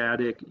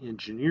static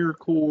engineer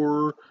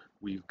corps.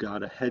 We've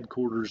got a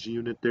headquarters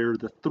unit there.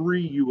 The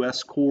 3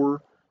 U.S.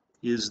 Corps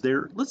is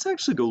there. Let's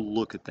actually go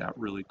look at that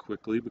really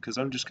quickly because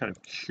I'm just kind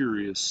of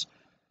curious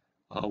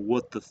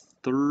what the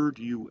 3rd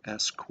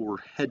U.S.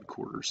 Corps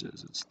headquarters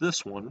is. It's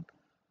this one.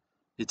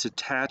 It's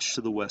attached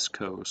to the West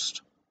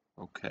Coast.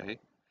 Okay.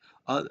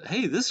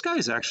 Hey, this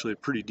guy's actually a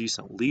pretty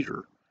decent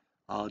leader.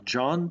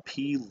 John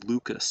P.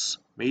 Lucas,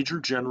 Major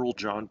General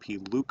John P.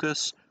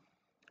 Lucas.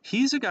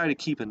 He's a guy to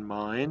keep in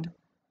mind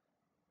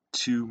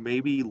to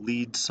maybe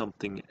lead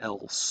something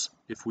else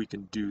if we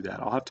can do that.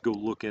 I'll have to go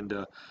look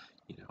into,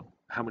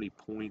 how many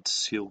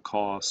points he'll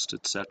cost,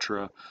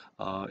 etc.,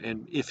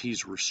 and if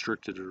he's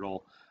restricted at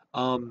all.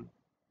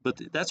 But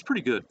that's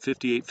pretty good.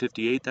 58,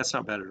 58. That's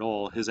not bad at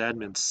all. His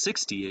admin's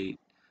 68.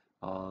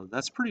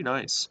 That's pretty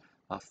nice.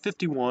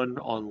 51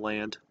 on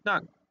land,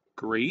 not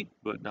great,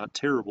 but not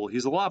terrible.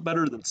 He's a lot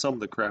better than some of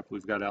the crap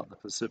we've got out in the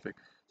Pacific,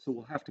 so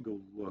we'll have to go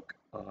look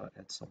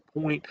at some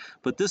point.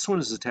 But this one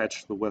is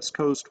attached to the West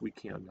Coast. We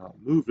cannot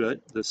move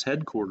it, this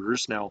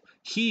headquarters. Now,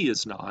 he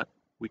is not.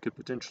 We could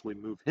potentially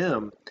move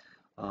him,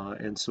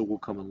 and so we'll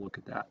come and look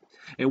at that.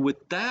 And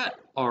with that,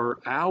 our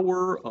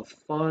hour of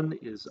fun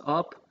is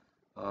up.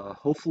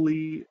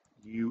 Hopefully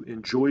you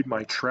enjoyed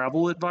my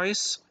travel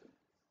advice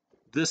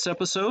this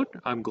episode.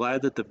 I'm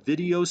glad that the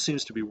video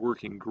seems to be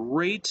working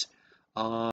great.